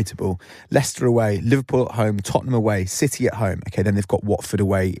right, debatable. Leicester away, Liverpool at home, Tottenham away, City at home. Okay, then they've got Watford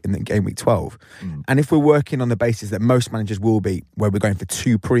away in the game week 12. And if we're working on the basis that most managers will be, where we're going for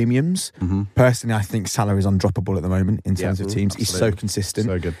 2 premiums, personally, I think Salah is undroppable at the moment in terms of teams. Absolutely. He's so consistent.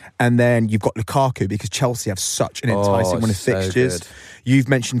 So good. And then you've got Lukaku because Chelsea have such an enticing run of fixtures. Good. You've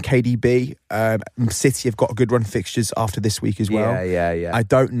mentioned KDB. City have got a good run of fixtures after this week as well. Yeah. I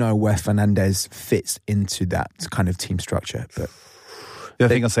don't know where Fernandes fits into that kind of team structure, but the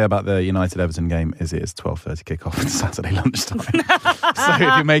other thing I'll say about the United-Everton game is it is 12:30 kickoff on Saturday lunchtime. So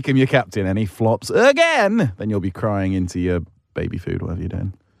if you make him your captain and he flops again, then you'll be crying into your baby food, whatever you're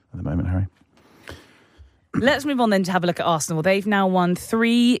doing at the moment, Harry. Let's move on then to have a look at Arsenal. They've now won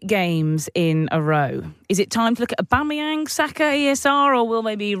 3 games in a row. Is it time to look at Aubameyang, Saka, ESR, or will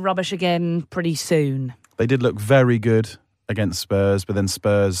they be rubbish again pretty soon? They did look very good against Spurs, but then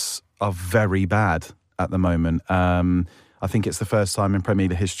Spurs are very bad at the moment. I think it's the first time in Premier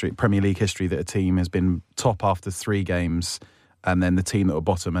League history that a team has been top after 3 games, and then the team that were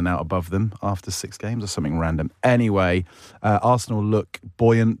bottom are now above them after 6 games or something random. Anyway, Arsenal look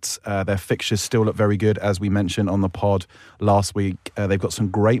buoyant. Their fixtures still look very good, as we mentioned on the pod last week. They've got some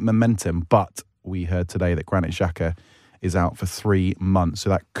great momentum, but we heard today that Granit Xhaka is out for 3 months, so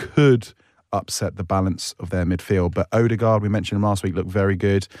that could upset the balance of their midfield. But Odegaard, we mentioned him last week, looked very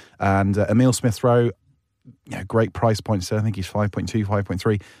good. And Emile Smith-Rowe, great price points there. I think he's 5.2,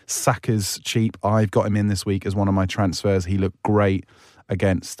 5.3. Saka's cheap. I've got him in this week as one of my transfers. He looked great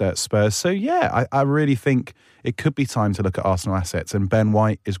against Spurs. So, yeah, I really think it could be time to look at Arsenal assets. And Ben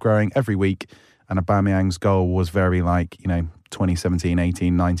White is growing every week. And Aubameyang's goal was very 2017,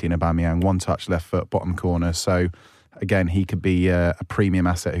 18, 19 Aubameyang. 1 touch, left foot, bottom corner. So, again, he could be a premium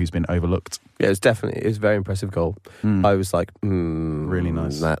asset who's been overlooked. Yeah, it was a very impressive goal. I was like, really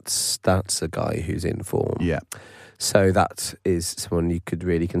nice. That's a guy who's in form. Yeah. So that is someone you could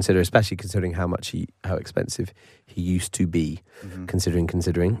really consider, especially considering how expensive he used to be. Considering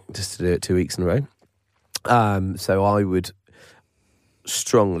just to do it 2 weeks in a row. So I would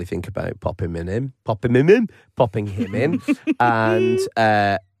strongly think about popping him in, and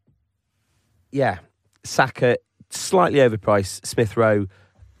Saka slightly overpriced. Smith-Rowe,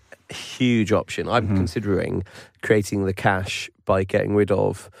 huge option. I'm considering creating the cash by getting rid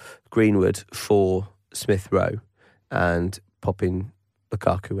of Greenwood for Smith-Rowe and popping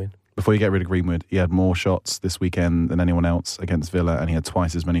Lukaku in. Before you get rid of Greenwood, he had more shots this weekend than anyone else against Villa, and he had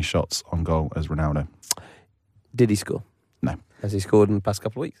twice as many shots on goal as Ronaldo. Did he score? No. Has he scored in the past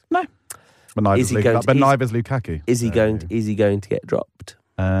couple of weeks? No. But neither is Lukaku. Is he going to get dropped?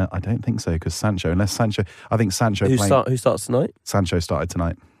 I don't think so, because Sancho. Who starts tonight? Sancho started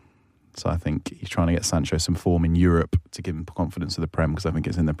tonight. So I think he's trying to get Sancho some form in Europe to give him confidence of the Prem, because I think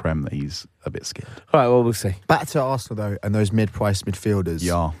it's in the Prem that he's a bit scared. All right, well, we'll see. Back to Arsenal, though, and those mid-priced midfielders.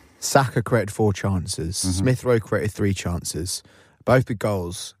 Yeah. Saka created 4 chances. Smith-Rowe created 3 chances. Both with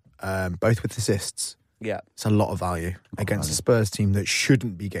goals, both with assists. Yeah. It's a lot of value against a Spurs team that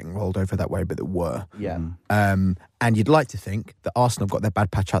shouldn't be getting rolled over that way, but that were. Yeah. And you'd like to think that Arsenal have got their bad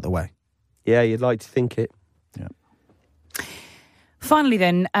patch out the way. Yeah, you'd like to think it. Yeah. Finally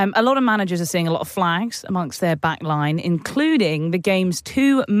then, a lot of managers are seeing a lot of flags amongst their back line, including the game's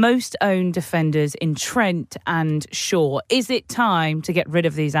 2 most owned defenders in Trent and Shaw. Is it time to get rid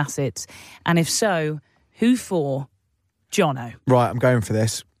of these assets? And if so, who for? Jono. Right, I'm going for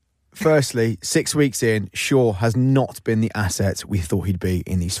this. Firstly, 6 weeks in, Shaw has not been the asset we thought he'd be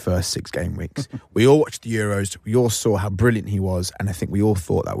in these first 6 game weeks. We all watched the Euros, we all saw how brilliant he was, and I think we all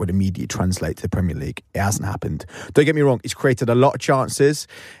thought that would immediately translate to the Premier League. It hasn't happened. Don't get me wrong, he's created a lot of chances.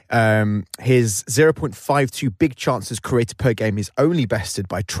 His 0.52 big chances created per game is only bested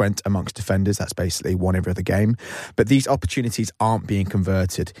by Trent amongst defenders. That's basically one every other game. But these opportunities aren't being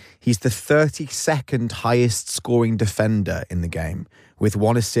converted. He's the 32nd highest scoring defender in the game, with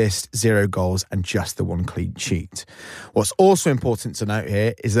 1 assist, 0 goals, and just the 1 clean sheet. What's also important to note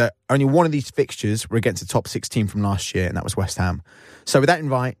here is that only one of these fixtures were against the top 6 team from last year, and that was West Ham. So with that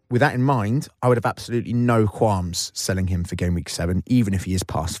in mind, I would have absolutely no qualms selling him for game week 7, even if he is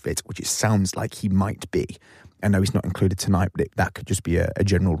past fit, which it sounds like he might be. I know he's not included tonight, but that could just be a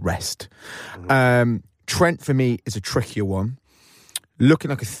general rest. Trent, for me, is a trickier one. Looking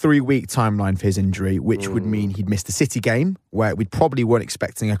like a 3-week timeline for his injury, which would mean he'd missed the City game, where we probably weren't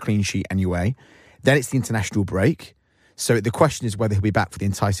expecting a clean sheet anyway. Then it's the international break. So the question is whether he'll be back for the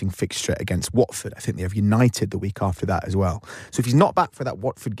enticing fixture against Watford. I think they have United the week after that as well. So if he's not back for that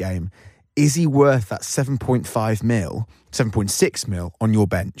Watford game, is he worth that 7.5 mil, 7.6 mil on your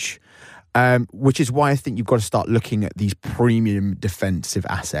bench? Which is why I think you've got to start looking at these premium defensive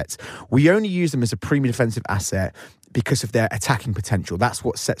assets. We only use them as a premium defensive asset because of their attacking potential. That's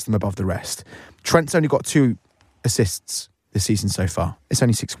what sets them above the rest. Trent's only got 2 assists this season so far. It's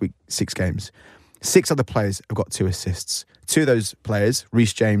only 6 games. 6 other players have got 2 assists. 2 of those players,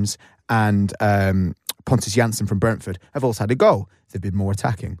 Reece James and Pontus Jansson from Brentford, have also had a goal. They've been more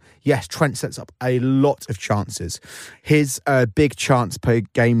attacking. Yes, Trent sets up a lot of chances. His big chance per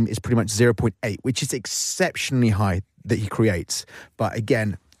game is pretty much 0.8, which is exceptionally high that he creates. But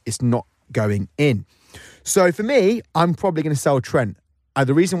again, it's not going in. So for me, I'm probably going to sell Trent.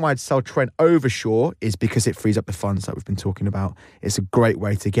 The reason why I'd sell Trent over Shaw is because it frees up the funds that we've been talking about. It's a great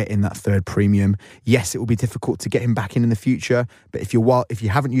way to get in that third premium. Yes, it will be difficult to get him back in the future, but if you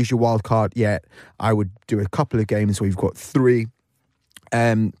haven't used your wild card yet, I would do a couple of games where you've got 3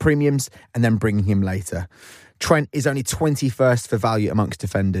 premiums and then bringing him later. Trent is only 21st for value amongst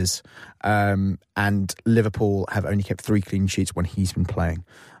defenders, and Liverpool have only kept 3 clean sheets when he's been playing.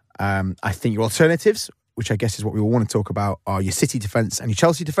 I think your alternatives, which I guess is what we all want to talk about, are your City defence and your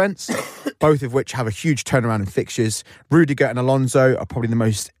Chelsea defence, both of which have a huge turnaround in fixtures. Rudiger and Alonso are probably the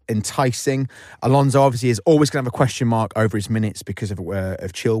most enticing. Alonso obviously is always going to have a question mark over his minutes because of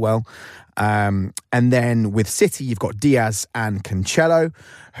Chilwell. And then with City, you've got Diaz and Cancelo,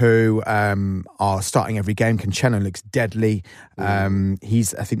 who are starting every game. Cancelo looks deadly. I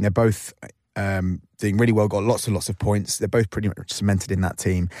think they're both doing really well, got lots and lots of points. They're both pretty much cemented in that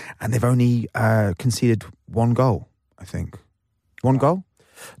team, and they've only conceded 1 goal, I think. 1 goal?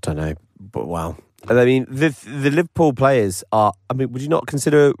 Don't know, but wow. I mean, the Liverpool players are. I mean, would you not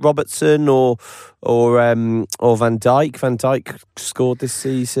consider Robertson or Van Dijk? Van Dijk scored this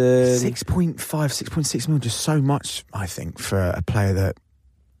season 6.5, 6.6 million, just so much. I think for a player that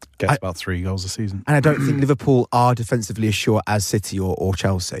gets about 3 goals a season. And I don't think Liverpool are defensively as sure as City or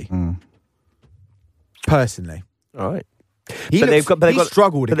Chelsea. Personally, all right. He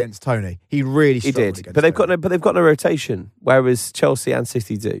struggled against Tony. He really struggled. He did, but they've got no rotation, whereas Chelsea and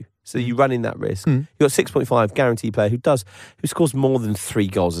City do. So you run in that risk. You've got 6.5 guaranteed player who scores more than 3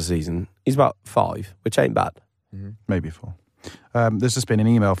 goals a season. He's about 5, which ain't bad. Maybe 4. There's just been an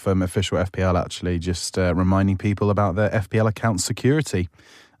email from official FPL actually, just reminding people about their FPL account security.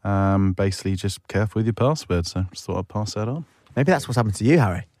 Basically, just careful with your password. So just thought I'd pass that on. Maybe that's what's happened to you,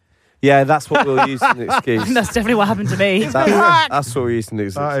 Harry. Yeah, that's what we'll use as an excuse. That's definitely what happened to me. That's what we used to do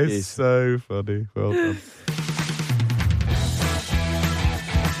as an excuse. That is so funny. Well done.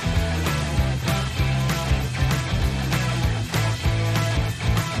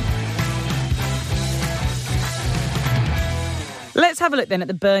 Let's have a look then at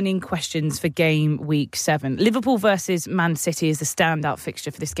the burning questions for game week 7. Liverpool versus Man City is the standout fixture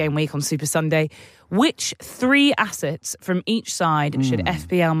for this game week on Super Sunday. Which 3 assets from each side should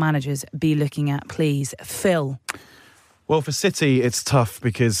FPL managers be looking at, please? Phil. Well, for City, it's tough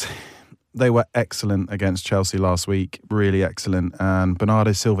because they were excellent against Chelsea last week, really excellent. And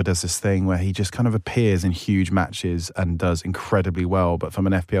Bernardo Silva does this thing where he just kind of appears in huge matches and does incredibly well. But from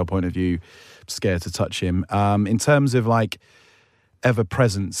an FPL point of view, I'm scared to touch him. In terms of ever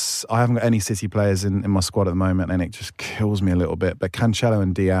presence, I haven't got any City players in my squad at the moment, and it just kills me a little bit. But Cancelo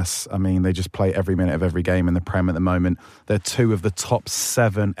and Diaz, I mean, they just play every minute of every game in the Prem at the moment. They're 2 of the top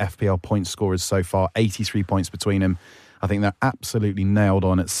 7 FPL point scorers so far, 83 points between them. I think they're absolutely nailed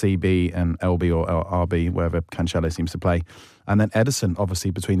on at CB and LB or RB, wherever Cancelo seems to play. And then Ederson, obviously,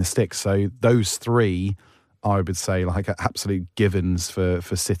 between the sticks. So those 3, I would say, absolute givens for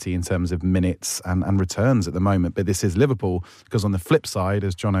City in terms of minutes and returns at the moment. But this is Liverpool, because on the flip side,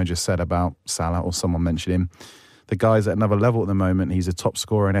 as Jono just said about Salah, or someone mentioned him, the guy's at another level at the moment. He's a top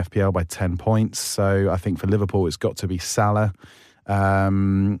scorer in FPL by 10 points. So I think for Liverpool, it's got to be Salah.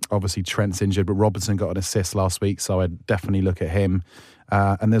 Obviously, Trent's injured, but Robertson got an assist last week, so I'd definitely look at him.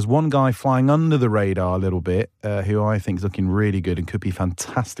 And there's one guy flying under the radar a little bit, who I think is looking really good and could be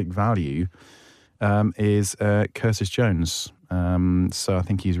fantastic value, is Curtis Jones. So I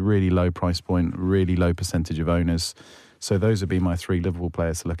think he's really low price point, really low percentage of owners. So those would be my 3 Liverpool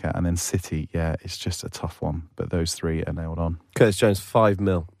players to look at. And then City, yeah, it's just a tough one. But those 3 are nailed on. Curtis Jones, 5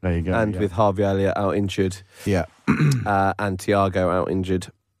 mil. There you go. And with Harvey Elliott out injured. Yeah. And Thiago out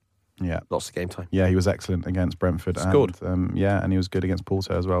injured. Yeah. Lots of game time. Yeah, he was excellent against Brentford. Scored. And, and he was good against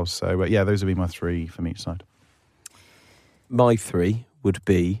Porto as well. So, those would be my 3 from each side. My 3 would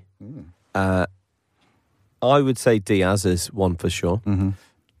be... I would say Diaz is one for sure. Mm-hmm.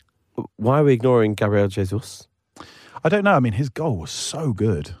 Why are we ignoring Gabriel Jesus? I don't know. I mean, his goal was so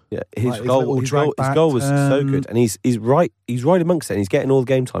good. Yeah, his goal was so good, and he's right amongst it, and he's getting all the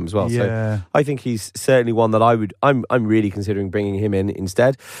game time as well. Yeah. So I think he's certainly one that I'm really considering bringing him in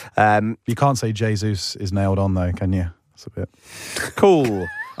instead. You can't say Jesus is nailed on though, can you? That's a bit cool.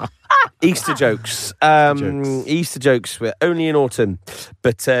 Easter jokes. Easter jokes. We're only in autumn,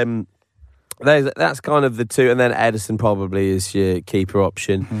 but. That's kind of the 2, and then Ederson probably is your keeper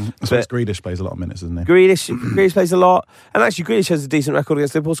option. Mm-hmm. I suppose Grealish plays a lot of minutes, doesn't he? Grealish plays a lot, and actually Grealish has a decent record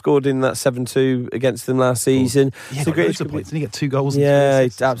against Liverpool. Scored in that 7-2 against them last season. Yeah, so Grealish didn't he get 2 goals? Yeah, he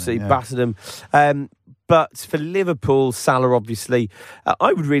absolutely battered them. But for Liverpool, Salah obviously,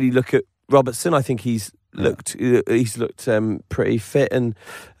 I would really look at Robertson. I think he's looked pretty fit and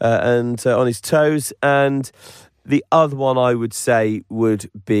on his toes, and The other one I would say would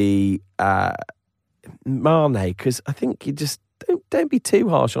be Mane, because I think you just don't be too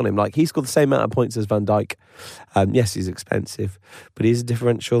harsh on him. Like, he's got the same amount of points as Van Dijk. Yes, he's expensive, but he's a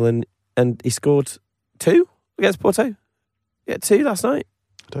differential, and he scored 2 against Porto. Yeah, 2 last night.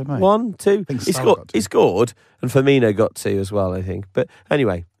 I don't know. 1, 2. He scored, and Firmino got 2 as well, I think. But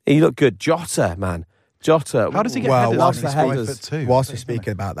anyway, he looked good. Jota, man. Jota. How does he get well, whilst we're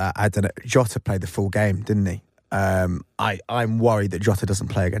speaking about that, I don't know. Jota played the full game, didn't he? I'm worried that Jota doesn't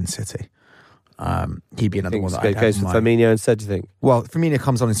play against City. He'd be another one that I'd goes for Firmino instead, do you think? Well, Firmino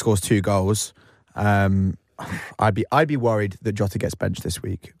comes on and scores 2 goals. I'd be worried that Jota gets benched this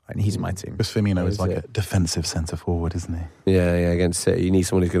week, and he's in my team. Because Firmino is like a defensive centre forward, isn't he? Yeah, against City. You need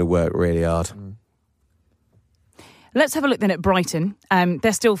someone who's going to work really hard. Let's have a look then at Brighton.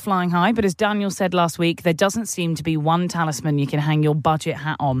 They're still flying high, but as Daniel said last week, there doesn't seem to be one talisman you can hang your budget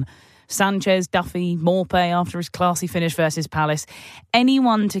hat on. Sanchez, Duffy, Maupay after his classy finish versus Palace.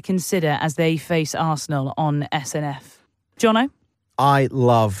 Anyone to consider as they face Arsenal on SNF? Jono? I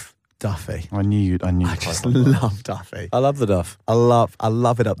love Duffy. I knew. I just love Duffy. I love the Duff. I love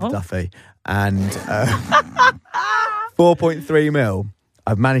it up the Duffy. And 4.3 mil.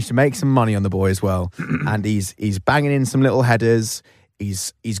 I've managed to make some money on the boy as well, and he's banging in some little headers.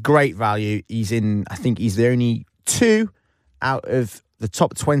 He's great value. I think he's the only 2 out of the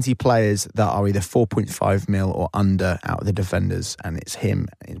top 20 players that are either 4.5 mil or under out of the defenders, and it's him,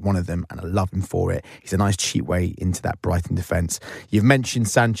 one of them, and I love him for it. He's a nice cheap way into that Brighton defence. You've mentioned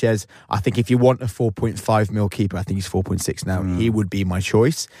Sanchez. I think if you want a 4.5 mil keeper, I think he's 4.6 now. He would be my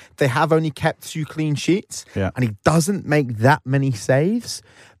choice. They have only kept 2 clean sheets, and he doesn't make that many saves,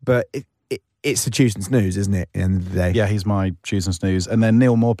 but it's the choose and snooze, isn't it, at the end of the day? Yeah, he's my choose and snooze. And then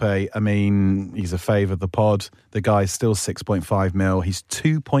Neil Maupay, I mean, he's a fave of the pod. The guy's still 6.5 mil. He's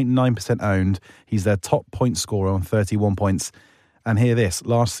 2.9% owned. He's their top point scorer on 31 points. And hear this,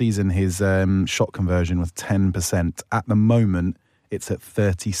 last season his shot conversion was 10%. At the moment, it's at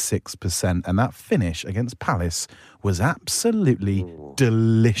 36%. And that finish against Palace was absolutely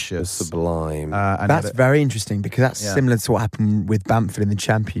delicious. Sublime. And that's very interesting, because that's similar to what happened with Bamford in the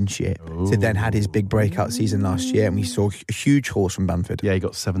Championship. So then had his big breakout season last year, and we saw a huge horse from Bamford. Yeah, he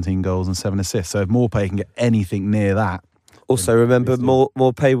got 17 goals and 7 assists. So if Maupay can get anything near that. Also, remember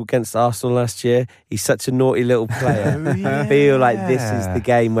Maupay against Arsenal last year? He's such a naughty little player. I feel like this is the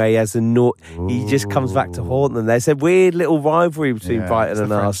game where he has he just comes back to haunt them. There's a weird little rivalry between Brighton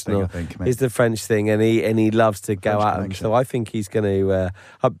and Arsenal. It's the French thing, and he loves to go at them. So I think he's going to.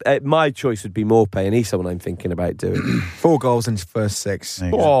 My choice would be Maupay, and he's someone I'm thinking about doing. 4 goals in his first 6.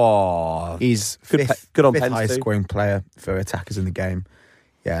 Oh, he's good on fifth highest scoring player for attackers in the game.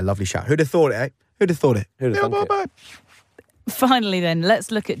 Yeah, lovely shout. Who'd have thought it? Eh? Who'd have thought it? Who'd have thought it? Finally then,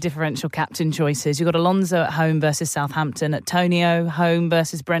 let's look at differential captain choices. You've got Alonso at home versus Southampton, Antonio home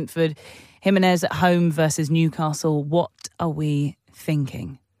versus Brentford, Jimenez at home versus Newcastle. What are we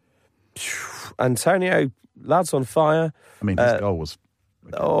thinking? Antonio, lads on fire. I mean, his goal was...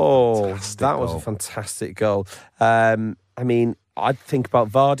 that was a fantastic goal. I mean, I'd think about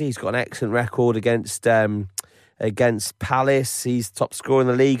Vardy. He's got an excellent record against Palace. He's top scorer in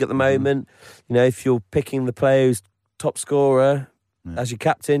the league at the moment. You know, if you're picking the player who's top scorer as your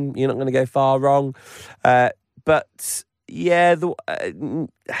captain, you're not going to go far wrong. But yeah,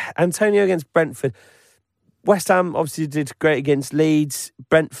 Antonio against Brentford. West Ham obviously did great against Leeds.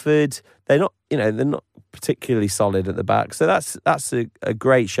 Brentford, they're not particularly solid at the back. So that's a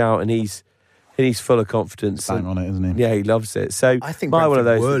great shout, and he's full of confidence. Bang on it, isn't he? Yeah, he loves it. So I think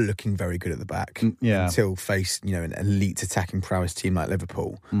Brentford were looking very good at the back until faced an elite attacking prowess team like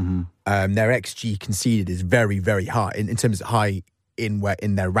Liverpool. Their XG conceded is very, very high in terms of high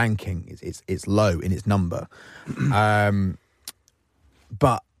in their ranking. It's low in its number. But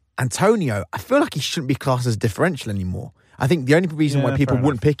Antonio, I feel like he shouldn't be classed as differential anymore. I think the only reason why people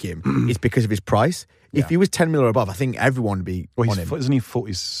wouldn't pick him is because of his price. If he was 10 mil or above, I think everyone would be on him. Isn't he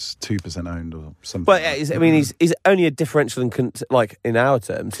 42% owned or something? But I mean, he's only a differential in our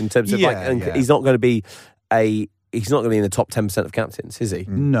terms, in terms of he's not going to be he's not going to be in the top 10% of captains, is he?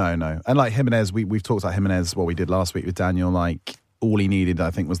 No. And like Jimenez, we've talked about Jimenez, what we did last week with Daniel, like all he needed,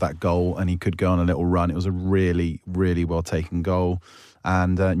 I think, was that goal, and he could go on a little run. It was a really, really well taken goal.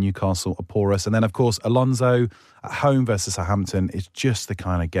 And Newcastle are porous. And then, of course, Alonso at home versus Southampton is just the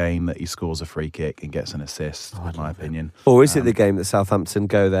kind of game that he scores a free kick and gets an assist, in my opinion. Or is it the game that Southampton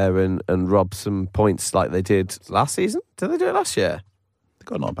go there and rob some points like they did last season? Did they do it last year? They've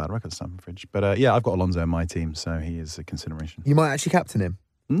got not a bad record, Stamford Bridge. But yeah, I've got Alonso in my team, so he is a consideration. You might actually captain him.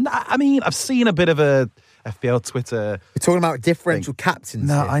 I mean, I've seen a bit of a FPL Twitter. We're talking about differential captains.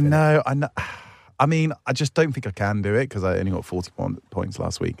 No, I know. I mean, I just don't think I can do it because I only got 41 points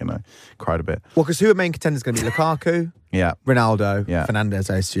last week and I cried a bit. Well, because who are main contenders going to be? Lukaku, Yeah. Ronaldo, Yeah.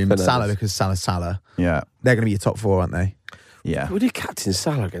 Fernandes, I assume. Fernandes. Salah, because Salah. Yeah. They're going to be your top four, aren't they? Yeah. Would you captain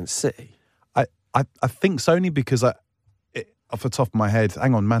Salah against City? I think so, only because off the top of my head,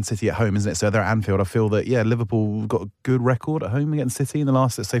 hang on, Man City at home, isn't it? So they're at Anfield. I feel that, Liverpool got a good record at home against City in the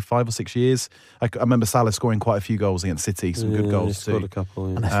last, let's say, 5 or 6 years. I remember Salah scoring quite a few goals against City, some good goals He scored too. a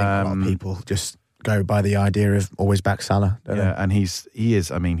couple. Yeah. And I think a lot of people just go by the idea of always back Salah, don't Yeah, and he's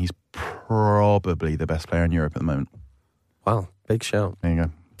probably the best player in Europe at the moment. Wow, big shout. There you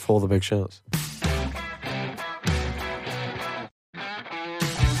go. For the big shots.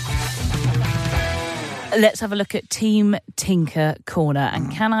 Let's have a look at Team Tinker Corner.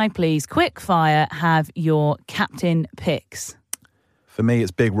 And can I please, quick fire, have your captain picks? For me,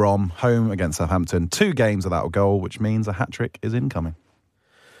 it's Big Rom, home against Southampton. 2 games without a goal, which means a hat-trick is incoming.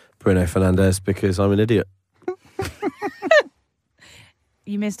 Bruno Fernandes, because I'm an idiot.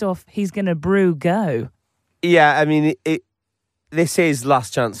 You missed off. He's going to brew go. Yeah, I mean, this is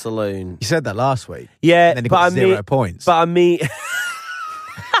last chance saloon. You said that last week. Yeah, And then he but got I 0 mean, points. But I mean,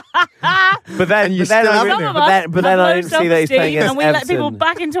 but then I didn't see that he's playing against and we Everton. let people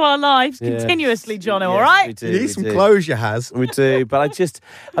back into our lives continuously, Jono. All right. You need some closure, Has. We do, but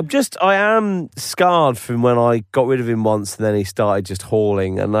I am scarred from when I got rid of him once, and then he started just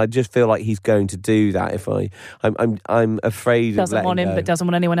hauling, and I just feel like he's going to do that. If I'm afraid Doesn't of want him, go. but doesn't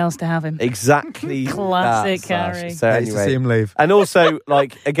want anyone else to have him. Exactly. Classic that, Harry. So Hates to anyway, see him leave. and also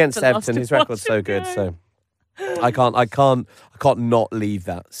like against It's a loss Everton, to his record's watch so him good, go. so I can't not leave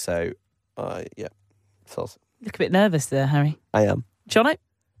that. So yeah, so Look a bit nervous there, Harry. I am. Jono?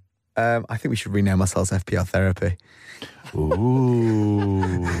 I think we should rename ourselves FPL Therapy.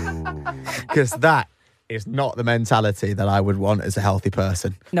 Ooh. Because that is not the mentality that I would want as a healthy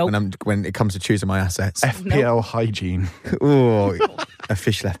person. Nope. When it comes to choosing my assets. FPL hygiene. Oh,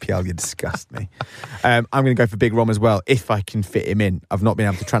 official FPL, you disgust me. I'm going to go for Big Rom as well, if I can fit him in. I've not been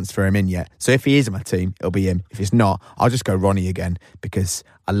able to transfer him in yet. So if he is in my team, it'll be him. If it's not, I'll just go Ronnie again, because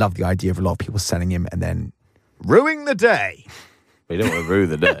I love the idea of a lot of people selling him and then ruining the day. We don't want to rue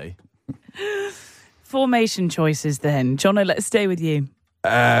the day. Formation choices then. Jono, let's stay with you.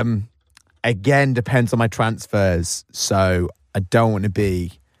 Again, depends on my transfers. So I don't want to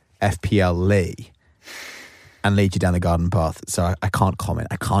be FPL Lee and lead you down the garden path. So I can't comment.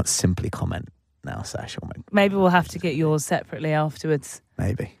 I can't simply comment now, Sash. Maybe we'll have to get yours separately afterwards.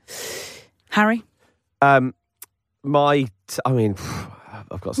 Maybe. Harry? I mean,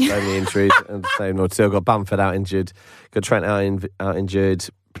 I've got so many injuries and so not still got Bamford out injured, got Trent out injured.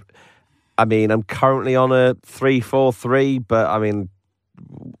 I mean, I'm currently on a 3-4-3, but I mean,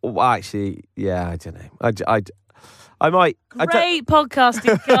 actually, yeah, I don't know. I might. Great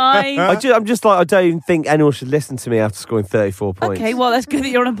podcasting, guys. I'm just like, I don't even think anyone should listen to me after scoring 34 points. Okay, well, that's good that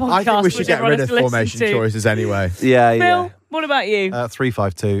you're on a podcast. I think we should which get everyone rid has of to listen formation to. choices anyway. Yeah, Phil, what about you?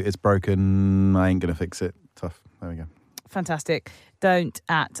 3-5-2. It's broken. I ain't going to fix it. Tough. There we go. Fantastic. Don't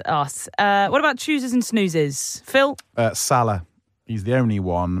at us. What about choosers and snoozes? Phil? Salah. He's the only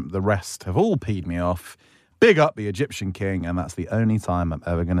one. The rest have all peed me off. Big up the Egyptian king, and that's the only time I'm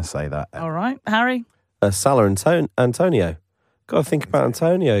ever going to say that. All right. Harry? Salah and Antonio. Got to think about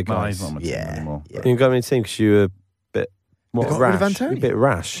Antonio, guys. No, he's not on my team anymore. You got me a team because you were a bit got rid of rash. Antonio? A bit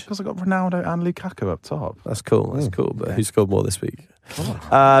rash. Because I got Ronaldo and Lukaku up top. That's cool. That's cool. But who scored more this week?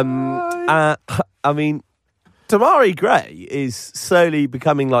 I mean, Damari Gray is slowly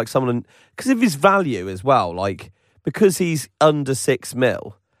becoming like someone, because of his value as well. Like, because he's under 6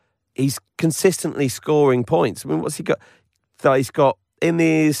 mil, he's consistently scoring points. I mean, what's he got? So he's got in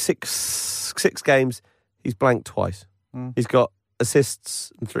the six games, he's blanked twice. He's got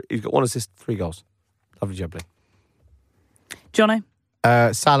assists. He's got 1 assist, 3 goals. Lovely jubbly. Jono?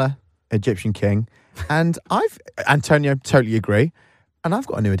 Salah, Egyptian king. And Antonio, totally agree. And I've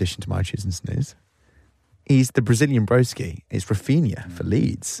got a new addition to my choose and snooze. He's the Brazilian broski. It's Rafinha for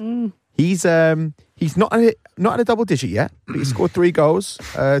Leeds. He's not at a double digit yet, but he scored 3 goals,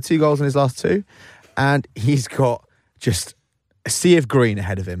 2 goals in his last 2. And he's got just a sea of green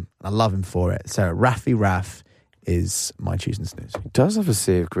ahead of him. And I love him for it. So Raf is my choose and snooze. He does have a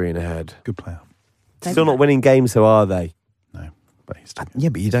sea of green ahead. Good player. Still not winning games, so are they? No, but he's still Yeah,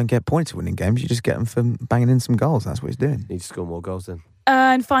 but you don't get points for winning games. You just get them for banging in some goals. That's what he's doing. Need to score more goals then.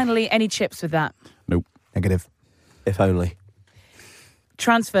 And finally, any chips with that? Nope. Negative. If only.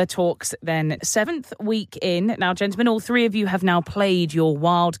 Transfer talks then, 7th week in. Now, gentlemen, all 3 of you have now played your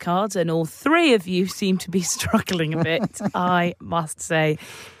wild cards, and all 3 of you seem to be struggling a bit. I must say,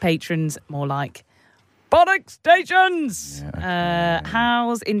 patrons more like Pollock Stations.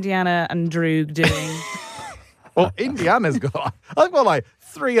 How's Indiana and Droog doing? Well, Indiana's got, I've got like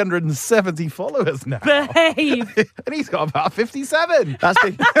 370 followers now. Behave. And he's got about 57.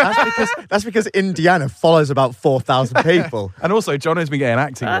 That's because Indiana follows about 4,000 people. And also, Jono's been getting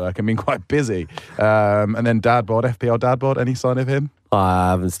acting work and been quite busy. And then Dadbod, FPL Dadbod, any sign of him? I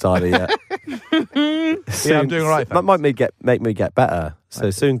haven't started yet. Yeah, I'm doing all right. That might make me get better. So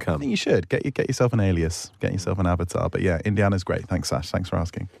soon I come. think you should. Get yourself an alias. Get yourself an avatar. But yeah, Indiana's great. Thanks, Sash. Thanks for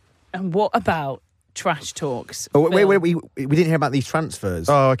asking. And what about trash talks? Oh, wait, we didn't hear about these transfers.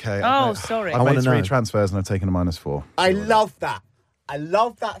 Oh, okay. Oh, sorry. I've made 3 transfers and I've taken a -4. I love that. I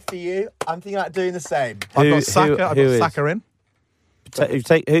love that for you. I'm thinking about doing the same. I've got Saka in.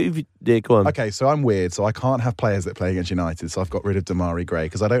 Go on. Okay, so I'm weird, so I can't have players that play against United, so I've got rid of Damari Gray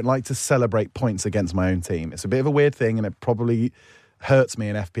because I don't like to celebrate points against my own team. It's a bit of a weird thing, and it probably hurts me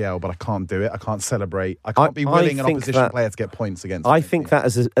in FPL, but I can't do it. I can't celebrate. I can't be willing an opposition player to get points against me. I think that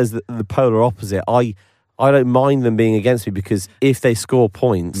as the polar opposite. I don't mind them being against me because if they score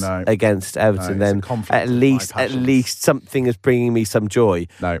points against Everton, then at least something is bringing me some joy.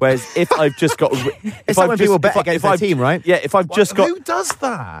 No. Whereas if I've just got, it's like when people bet against their team, right? Yeah, if I've just got, who does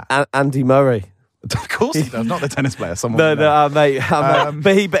that? Andy Murray. Of course he does, not the tennis player. Mate.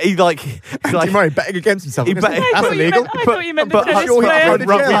 But he like Andy Murray betting against himself. That's illegal. I thought you meant the tennis player. We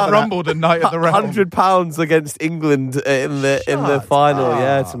rumbled a night at the realm. £100 against England in the final,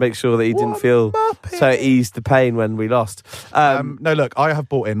 to make sure that he didn't feel so it eased the pain when we lost. No, look, I have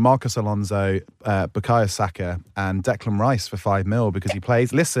bought in Marcus Alonso, Bukayo Saka, and Declan Rice for £5 million because he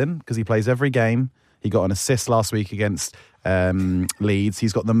plays every game. He got an assist last week against Leeds.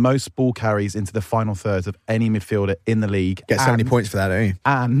 He's got the most ball carries into the final thirds of any midfielder in the league. Get so many points for that, don't you?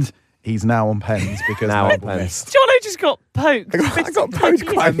 And he's now on pens because missed. Jono just got poked. I got poked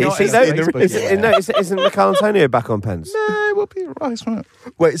quite Isn't Mikel Antonio back on pens? No, it will be Rice, won't it?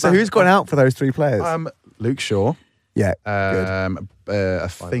 Wait, so who's gone out for those 3 players? Luke Shaw. Yeah, I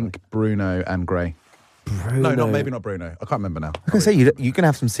think Bruno and Gray. No, maybe not Bruno. I can't remember now. I can say you're going to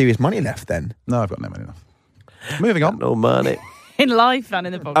have some serious money left then. No, I've got no money left. Moving on. No money. In life and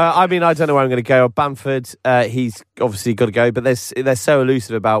in the podcast. I don't know where I'm going to go. Bamford, he's obviously got to go, but they're so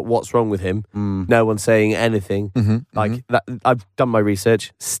elusive about what's wrong with him. No one's saying anything. That. I've done my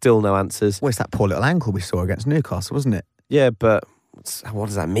research, still no answers. Well, it's that poor little ankle we saw against Newcastle, wasn't it? Yeah, but what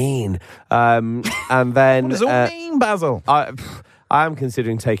does that mean? And then... What does it all mean, Basil? I am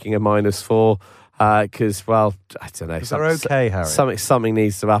considering taking a -4 because, well, I don't know. They're okay, Harry. Something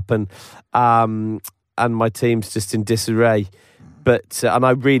needs to happen. And my team's just in disarray. But and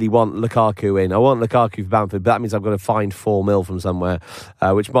I really want Lukaku in. I want Lukaku for Bamford, but that means I've got to find £4 million from somewhere,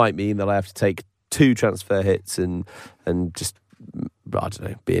 which might mean that I have to take 2 transfer hits and just, I don't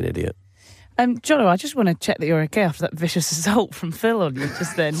know, be an idiot. Jono, I just want to check that you're okay after that vicious assault from Phil on you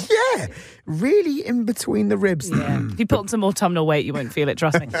just then. Yeah, really in between the ribs. Yeah. If you put on some more tumnal weight, you won't feel it,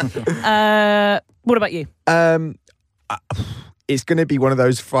 trust me. What about you? It's going to be one of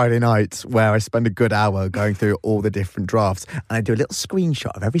those Friday nights where I spend a good hour going through all the different drafts and I do a little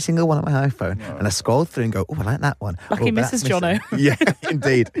screenshot of every single one on my iPhone and I scroll through and go, oh, I like that one. Lucky Mrs. Jono. Yeah,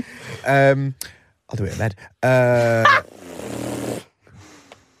 indeed. I'll do it in bed.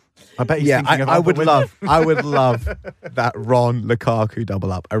 I bet he's thinking I would love that Ron Lukaku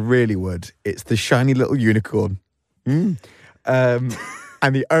double up. I really would. It's the shiny little unicorn.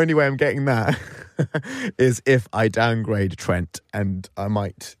 And the only way I'm getting that is if I downgrade Trent, and I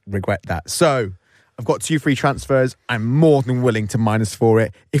might regret that. So I've got 2 free transfers. I'm more than willing to -4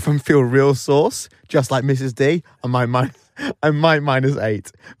 it. If I feel real sauce, just like Mrs. D, I might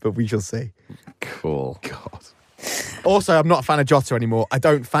 -8, but we shall see. Cool. God. Also, I'm not a fan of Jota anymore. I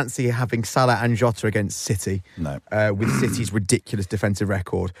don't fancy having Salah and Jota against City. No. With City's ridiculous defensive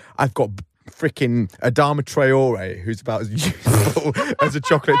record. I've got freaking Adama Traore, who's about as useful as a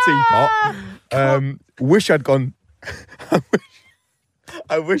chocolate teapot. Wish I'd gone...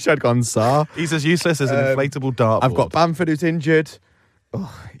 I wish I'd gone Sarr. He's as useless as an inflatable dartboard. I've got Bamford who's injured.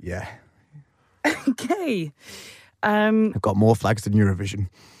 Oh, yeah. Okay. I've got more flags than Eurovision.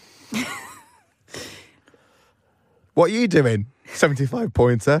 What are you doing?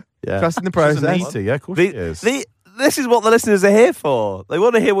 75-pointer. Yeah. Trusting the process. Doesn't need to. Yeah, of course it is. This is what the listeners are here for. They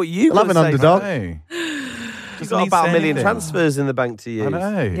want to hear what you love an underdog. You've got about 1 million transfers in the bank to use. I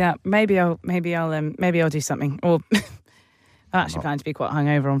know. Yeah, maybe I'll do something. Or I actually plan to be quite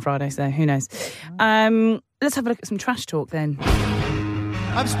hungover on Friday, so who knows? Let's have a look at some trash talk then.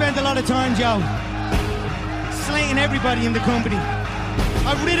 I've spent a lot of time, Joe, slating everybody in the company.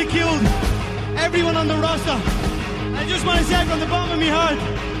 I've ridiculed everyone on the roster. I just want to say from the bottom of my heart,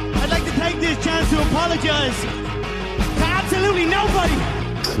 I'd like to take this chance to apologize to absolutely nobody.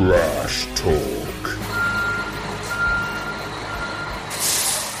 Trash talk.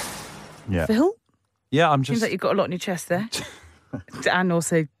 Yeah. Phil? Yeah, I'm Seems just. like you've got a lot on your chest there. And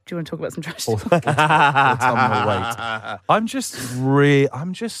also, do you want to talk about some trash talk?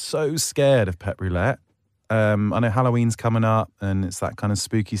 I'm just so scared of Pep Roulette. I know Halloween's coming up and it's that kind of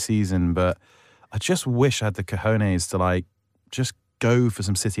spooky season, but I just wish I had the cojones to like just go for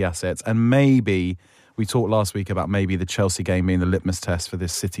some City assets. And maybe we talked last week about maybe the Chelsea game being the litmus test for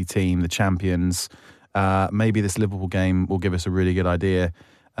this City team, the champions. Maybe this Liverpool game will give us a really good idea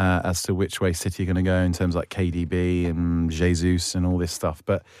as to which way City are going to go in terms of like KDB and Jesus and all this stuff.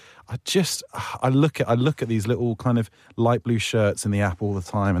 But I look at these little kind of light blue shirts in the app all the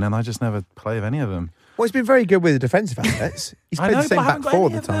time, and then I just never play with any of them. Well, he's been very good with the defensive assets. He's played the same back four all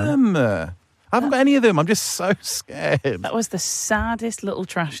the time. I haven't got any of them. I'm just so scared. That was the saddest little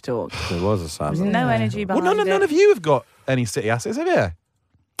trash talk. It was a sad. There's no energy behind Well, none of you have got any City assets, have you?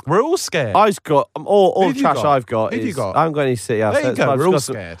 We're all scared. I've got all the trash I've got. Who have you is- got? I haven't got any City assets. There you go. but I've We're just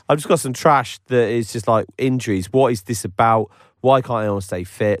all got scared. I've just got some trash that is just like injuries. What is this about? Why can't anyone stay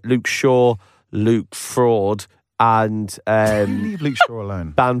fit? Luke Shaw, Luke Fraud, and leave Luke Shaw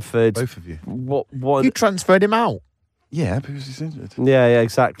alone. Bamford. Both of you. What? You transferred him out. Yeah, because he's injured. Yeah,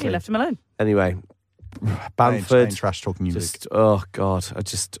 exactly. You left him alone. Anyway, Bamford. Ain't trash talking you, Just oh god,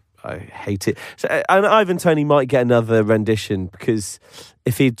 I hate it. So, and Ivan Toney might get another rendition because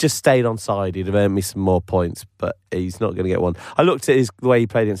if he'd just stayed on side, he'd have earned me some more points. But he's not going to get one. I looked at the way he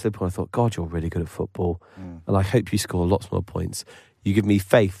played against Liverpool. I thought, God, you're really good at football, and I hope you score lots more points. You give me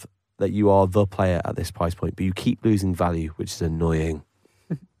faith that you are the player at this price point, but you keep losing value, which is annoying.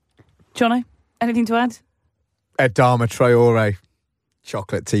 Jono, anything to add? Adama Traore,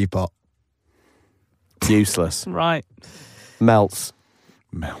 chocolate teapot. Useless. Right. Melts.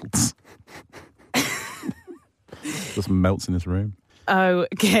 Just melts in this room.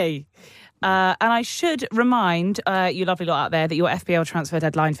 Okay. And I should remind you lovely lot out there that your FPL transfer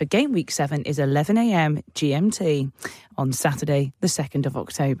deadline for Game Week 7 is 11 a.m. GMT on Saturday, the 2nd of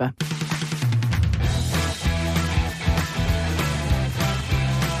October.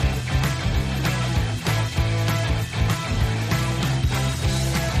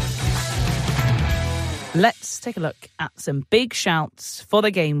 Let's take a look at some big shouts for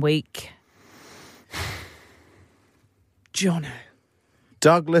the game week. Jono.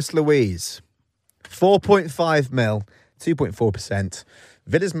 Douglas Luiz, 4.5 mil, 2.4%.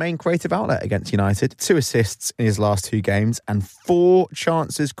 Villa's main creative outlet against United, 2 assists in his last 2 games and 4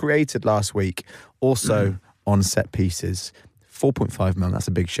 chances created last week, also on set pieces. 4.5 mil, that's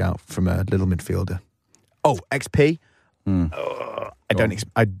a big shout from a little midfielder. Oh, XP?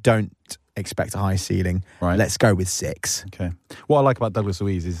 I don't expect a high ceiling. Right. Let's go with 6. Okay. What I like about Douglas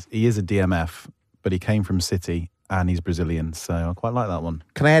Luiz is he is a DMF, but he came from City and he's Brazilian, so I quite like that one.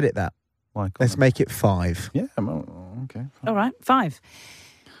 Can I edit that? Why? Let's make it 5. Yeah, okay. All right, 5.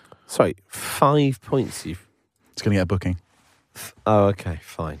 Sorry, 5 points. It's going to get a booking. Oh, okay,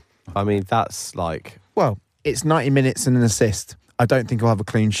 fine. I mean, that's like... Well, it's 90 minutes and an assist. I don't think I'll have a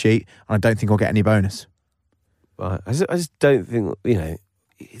clean sheet, and I don't think I'll get any bonus. Right. I just don't think,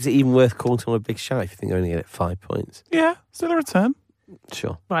 is it even worth calling someone a big shout if you think you're only going to get 5 points? Yeah, still a return.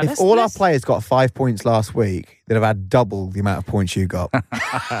 Sure. Right, If all our players got 5 points last week, they'd have had double the amount of points you got.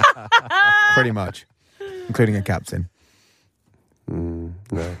 Pretty much. Including a captain. No,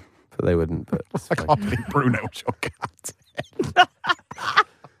 but they wouldn't. But I can't believe Bruno was your captain.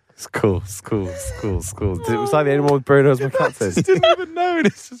 It's cool. It was like the only one with Bruno as my captain. I didn't even know.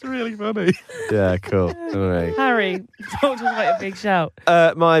 This is really funny. Yeah, cool. All right. Harry, talk to us about your big shout.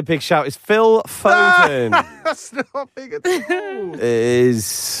 My big shout is Phil Foden. That's not big at all.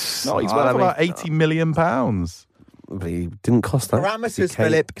 Is No, he's worth about £80 million. But he didn't cost that. Parameters, He came-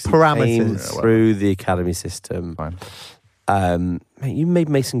 Philip. he came Parameters. through the academy system. Fine. Mate, you made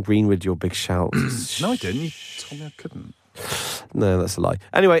Mason Greenwood your big shout. No, I didn't. You told me I couldn't. No, that's a lie.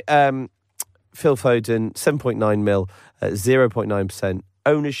 Anyway, Phil Foden, 7.9 mil, 0.9%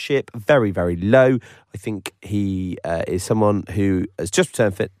 ownership, very, very low. I think he is someone who has just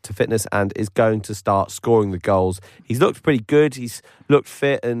returned to fitness and is going to start scoring the goals. He's looked pretty good. He's looked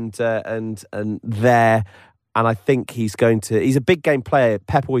fit and there. And I think he's a big game player.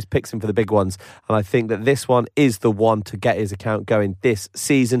 Pep always picks him for the big ones. And I think that this one is the one to get his account going this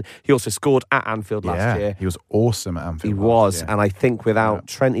season. He also scored at Anfield last year. He was awesome at Anfield. He was. And I think without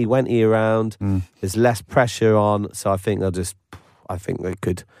Trenty Wenty around, there's less pressure on. So I think they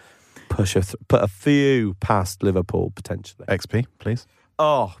could put a few past Liverpool potentially. XP, please.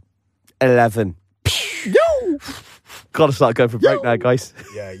 Oh, 11. Yo! Gotta start going for break now, guys.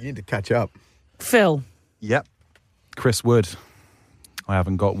 Yeah, you need to catch up. Phil. Yep. Chris Wood. I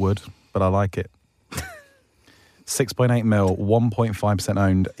haven't got Wood, but I like it. 6.8 mil, 1.5%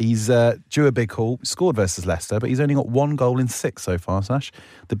 owned. He's due a big haul. Scored versus Leicester, but he's only got 1 goal in 6 so far, Sash.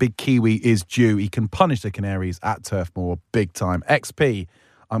 The big Kiwi is due. He can punish the Canaries at Turf Moor big time. XP,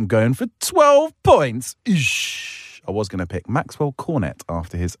 I'm going for 12 points. Eesh. I was going to pick Maxwell Cornet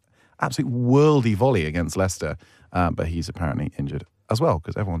after his absolute worldy volley against Leicester, but he's apparently injured as well,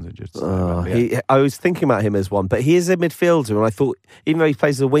 because everyone's injured. So, I was thinking about him as one, but he is a midfielder, and I thought, even though he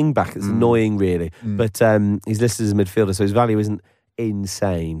plays as a wing back, it's annoying, really. But he's listed as a midfielder, so his value isn't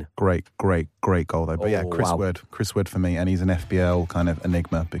insane. Great goal, though. But Chris Wood for me, and he's an FBL kind of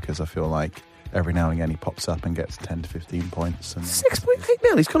enigma, because I feel like every now and again he pops up and gets 10 to 15 points. And 6.8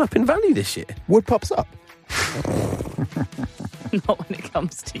 mil, he's gone up in value this year. Wood pops up. Not when it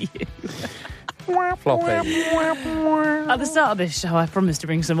comes to you. Flopping. At the start of this show, I promised to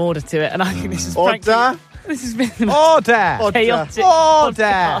bring some order to it, and I think this is Order. This has been the Order. chaotic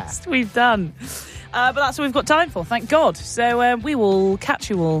podcast we've done. But that's what we've got time for, thank God. So we will catch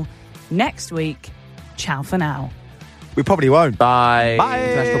you all next week. Ciao for now. We probably won't. Bye. Bye.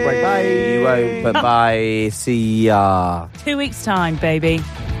 International break. Bye. You won't, but bye. See ya. 2 weeks' time, baby.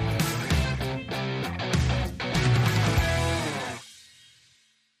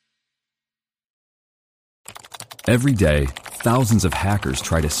 Every day, thousands of hackers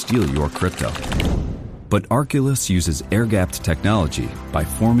try to steal your crypto. But Arculus uses air-gapped technology by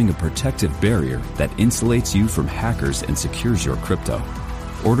forming a protective barrier that insulates you from hackers and secures your crypto.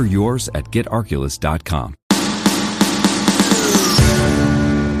 Order yours at getarculus.com.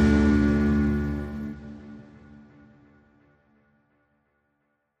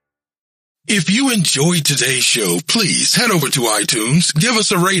 If you enjoyed today's show, please head over to iTunes, give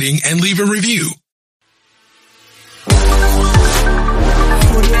us a rating, and leave a review.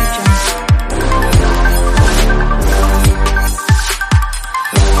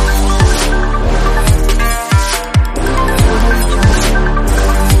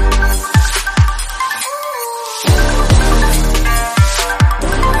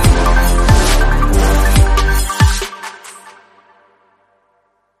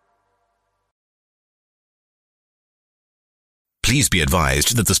 Please be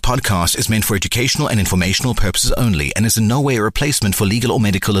advised that this podcast is meant for educational and informational purposes only and is in no way a replacement for legal or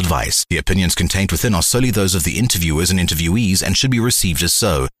medical advice. The opinions contained within are solely those of the interviewers and interviewees and should be received as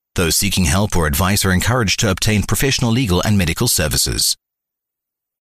so. Those seeking help or advice are encouraged to obtain professional legal and medical services.